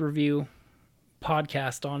rapid review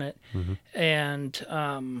podcast on it, and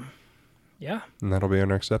yeah. And that'll be our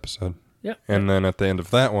next episode. Yeah. And then at the end of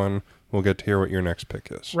that one, we'll get to hear what your next pick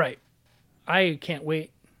is. Right. I can't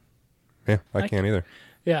wait. Yeah, I can't either.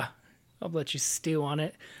 Yeah. I'll let you stew on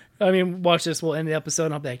it. I mean, watch this. We'll end the episode,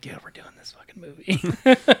 and I'll be like, dude, we're doing this fucking movie.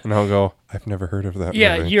 And I'll go, I've never heard of that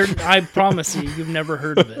Yeah, movie. I promise you've never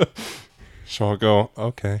heard of it. So I'll go,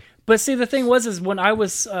 okay. But see, the thing is when I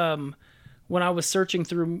was searching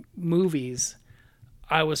through movies,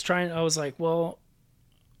 I was like, well,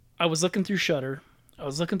 I was looking through Shudder, I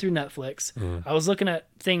was looking through Netflix, I was looking at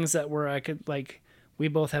things that were I could like we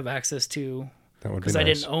both have access to That would be because nice. I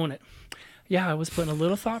didn't own it. Yeah, I was putting a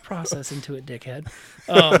little thought process into it, dickhead.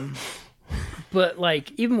 But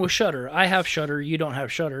like even with Shudder, I have Shudder, you don't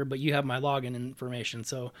have Shudder, but you have my login information.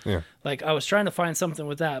 So Yeah. like I was trying to find something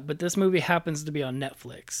with that, but this movie happens to be on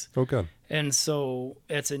Netflix. Oh, good. And so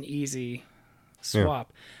it's an easy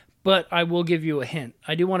swap. But I will give you a hint.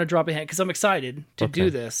 I do want to drop a hint because I'm excited to do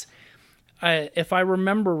this. If I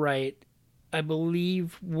remember right, I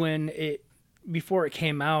believe before it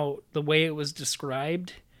came out, the way it was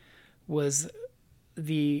described was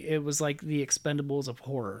it was like the Expendables of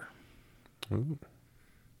horror. Ooh.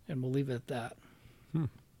 And we'll leave it at that.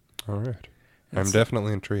 All right. I'm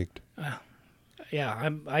definitely intrigued. Yeah,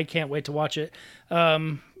 I can't wait to watch it.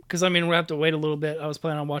 Because I mean, we'll have to wait a little bit. I was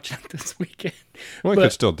planning on watching it this weekend. Well, I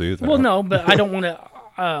could still do that. Well, no, but I don't want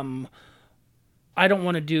to. I don't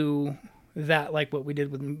want to do that like what we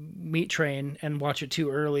did with Meat Train and watch it too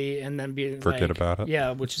early and then be Forget about it.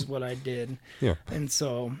 Yeah, which is what I did. Yeah. And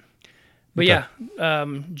so, but yeah,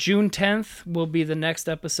 June 10th will be the next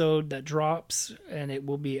episode that drops, and it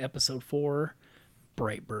will be episode 4,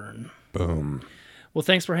 Brightburn. Boom. Well,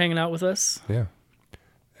 thanks for hanging out with us. Yeah.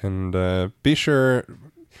 And be sure,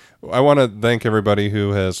 I want to thank everybody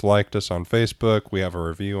who has liked us on Facebook. We have a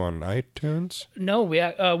review on iTunes. No, we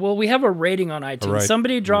have a rating on iTunes.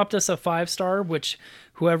 Somebody dropped us a 5-star, which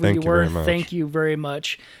whoever Thank you you were, very much. thank you very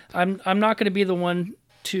much. I'm not going to be the one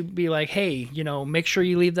to be like, hey, make sure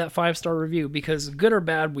you leave that 5-star review, because good or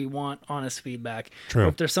bad, we want honest feedback. True.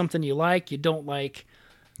 If there's something you like, you don't like,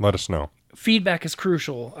 Let us know. feedback is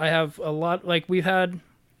crucial. I have a lot, like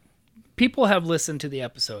people have listened to the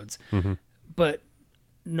episodes, but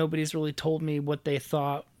nobody's really told me what they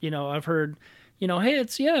thought. I've heard,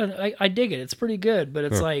 hey, I dig it. It's pretty good, but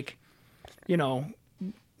it's like,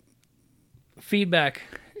 feedback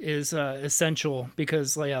is essential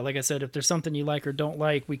because, like I said, if there's something you like or don't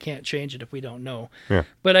like, we can't change it if we don't know. Yeah.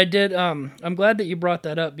 But I did. I'm glad that you brought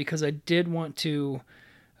that up because I did want to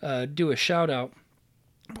do a shout out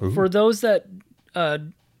for those that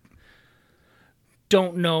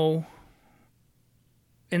don't know.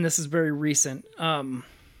 And this is very recent.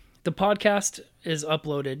 The podcast is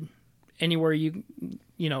uploaded anywhere you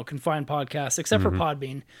can find podcasts, except for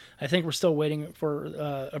Podbean. I think we're still waiting for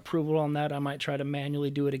approval on that. I might try to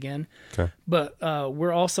manually do it again. Okay. But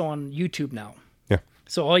we're also on YouTube now. Yeah.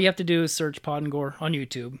 So all you have to do is search Pod and Gore on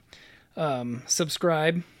YouTube.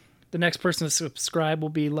 Subscribe. The next person to subscribe will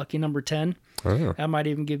be lucky number 10. Oh. I might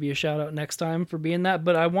even give you a shout out next time for being that.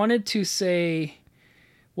 But I wanted to say,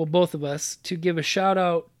 well, both of us, to give a shout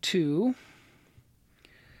out to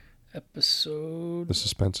episode. The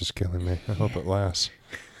suspense is killing me. I hope it lasts.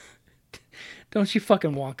 Don't you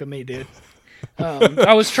fucking wonka me, dude.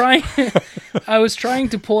 I was trying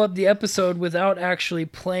to pull up the episode without actually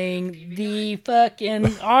playing the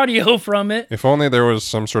fucking audio from it. If only there was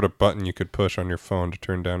some sort of button you could push on your phone to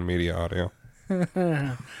turn down media audio.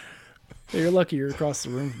 You're lucky you're across the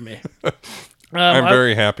room from me. I'm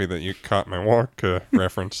very happy that you caught my Wonka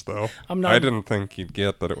reference, though. I'm not- I didn't think you'd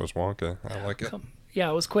get that it was Wonka. I like it. Yeah,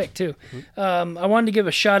 it was quick too. I wanted to give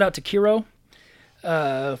a shout out to Kiro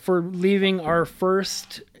for leaving our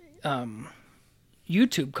first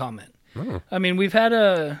YouTube comment. Oh. I mean, we've had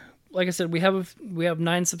like I said, we have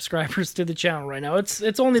 9 subscribers to the channel right now. It's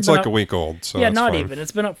only It's been like up, a week old, so yeah, that's not fine. even.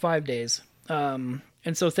 It's been up 5 days. And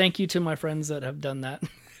so thank you to my friends that have done that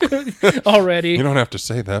already. You don't have to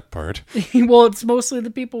say that part. Well, it's mostly the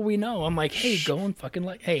people we know. I'm like, hey, go and fucking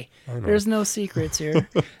hey, there's no secrets here.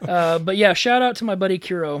 But yeah, shout out to my buddy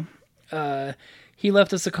Kiro. He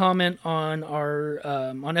left us a comment on our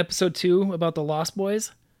on episode 2 about the Lost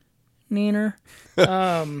Boys. Neener.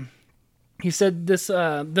 He said this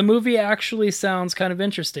the movie actually sounds kind of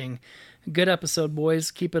interesting. Good episode,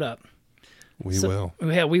 boys. Keep it up. We will.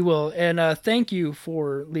 Yeah, we will. And thank you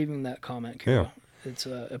for leaving that comment, Carol. Yeah. It's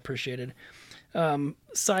appreciated.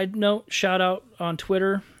 Side note, shout out on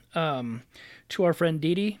Twitter to our friend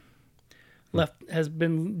Dee has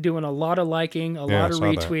been doing a lot of liking, a lot of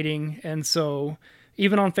retweeting, and so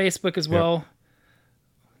even on Facebook as well.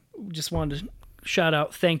 Just wanted to shout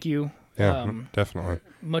out, thank you. Yeah, definitely.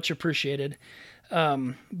 Much appreciated.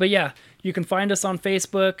 But yeah, you can find us on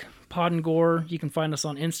Facebook, Pod and Gore. You can find us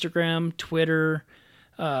on Instagram, Twitter,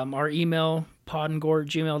 our email,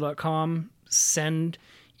 podandgore@gmail.com. Send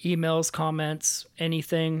emails, comments,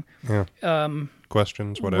 anything. Yeah.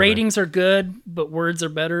 Questions, whatever. Ratings are good, but words are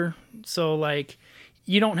better. So like,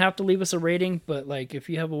 you don't have to leave us a rating, but like, if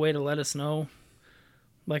you have a way to let us know,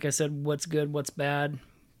 like I said, what's good, what's bad,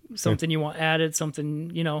 something you want added,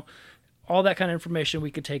 something, all that kind of information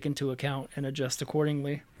we could take into account and adjust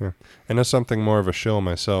accordingly. Yeah. And as something more of a shill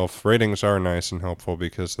myself, ratings are nice and helpful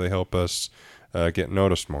because they help us get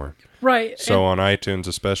noticed more. Right. So on iTunes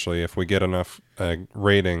especially, if we get enough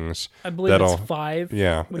ratings, I believe it's 5.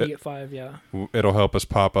 Yeah. When you get 5, yeah. It'll help us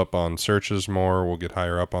pop up on searches more. We'll get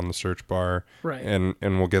higher up on the search bar. Right. And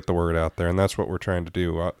we'll get the word out there. And that's what we're trying to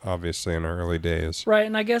do, obviously, in our early days. Right.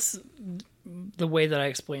 And I guess the way that I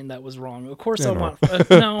explained that was wrong. Of course I want...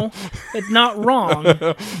 no, it's not wrong,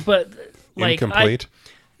 but like... Incomplete?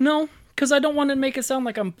 No, because I don't want to make it sound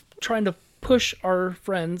like I'm trying to push our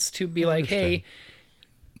friends to be like, hey,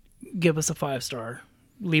 give us a 5-star.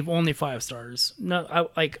 Leave only 5 stars. No,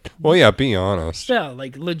 Well, yeah, be honest. Yeah,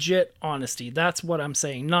 like legit honesty. That's what I'm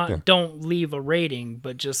saying. Not don't leave a rating,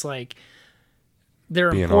 but just like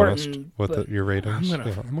they're being important. Honest with your ratings.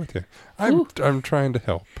 I'm with you. I'm trying to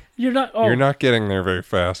help. You're not. Oh, you're not getting there very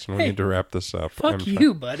fast, and we need to wrap this up. Fuck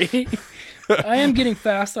you, buddy. I am getting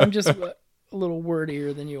fast. I'm just a little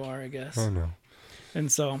wordier than you are, I guess. I know. And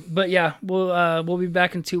so, but yeah, we'll be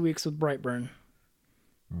back in 2 weeks with Brightburn.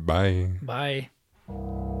 Bye. Bye.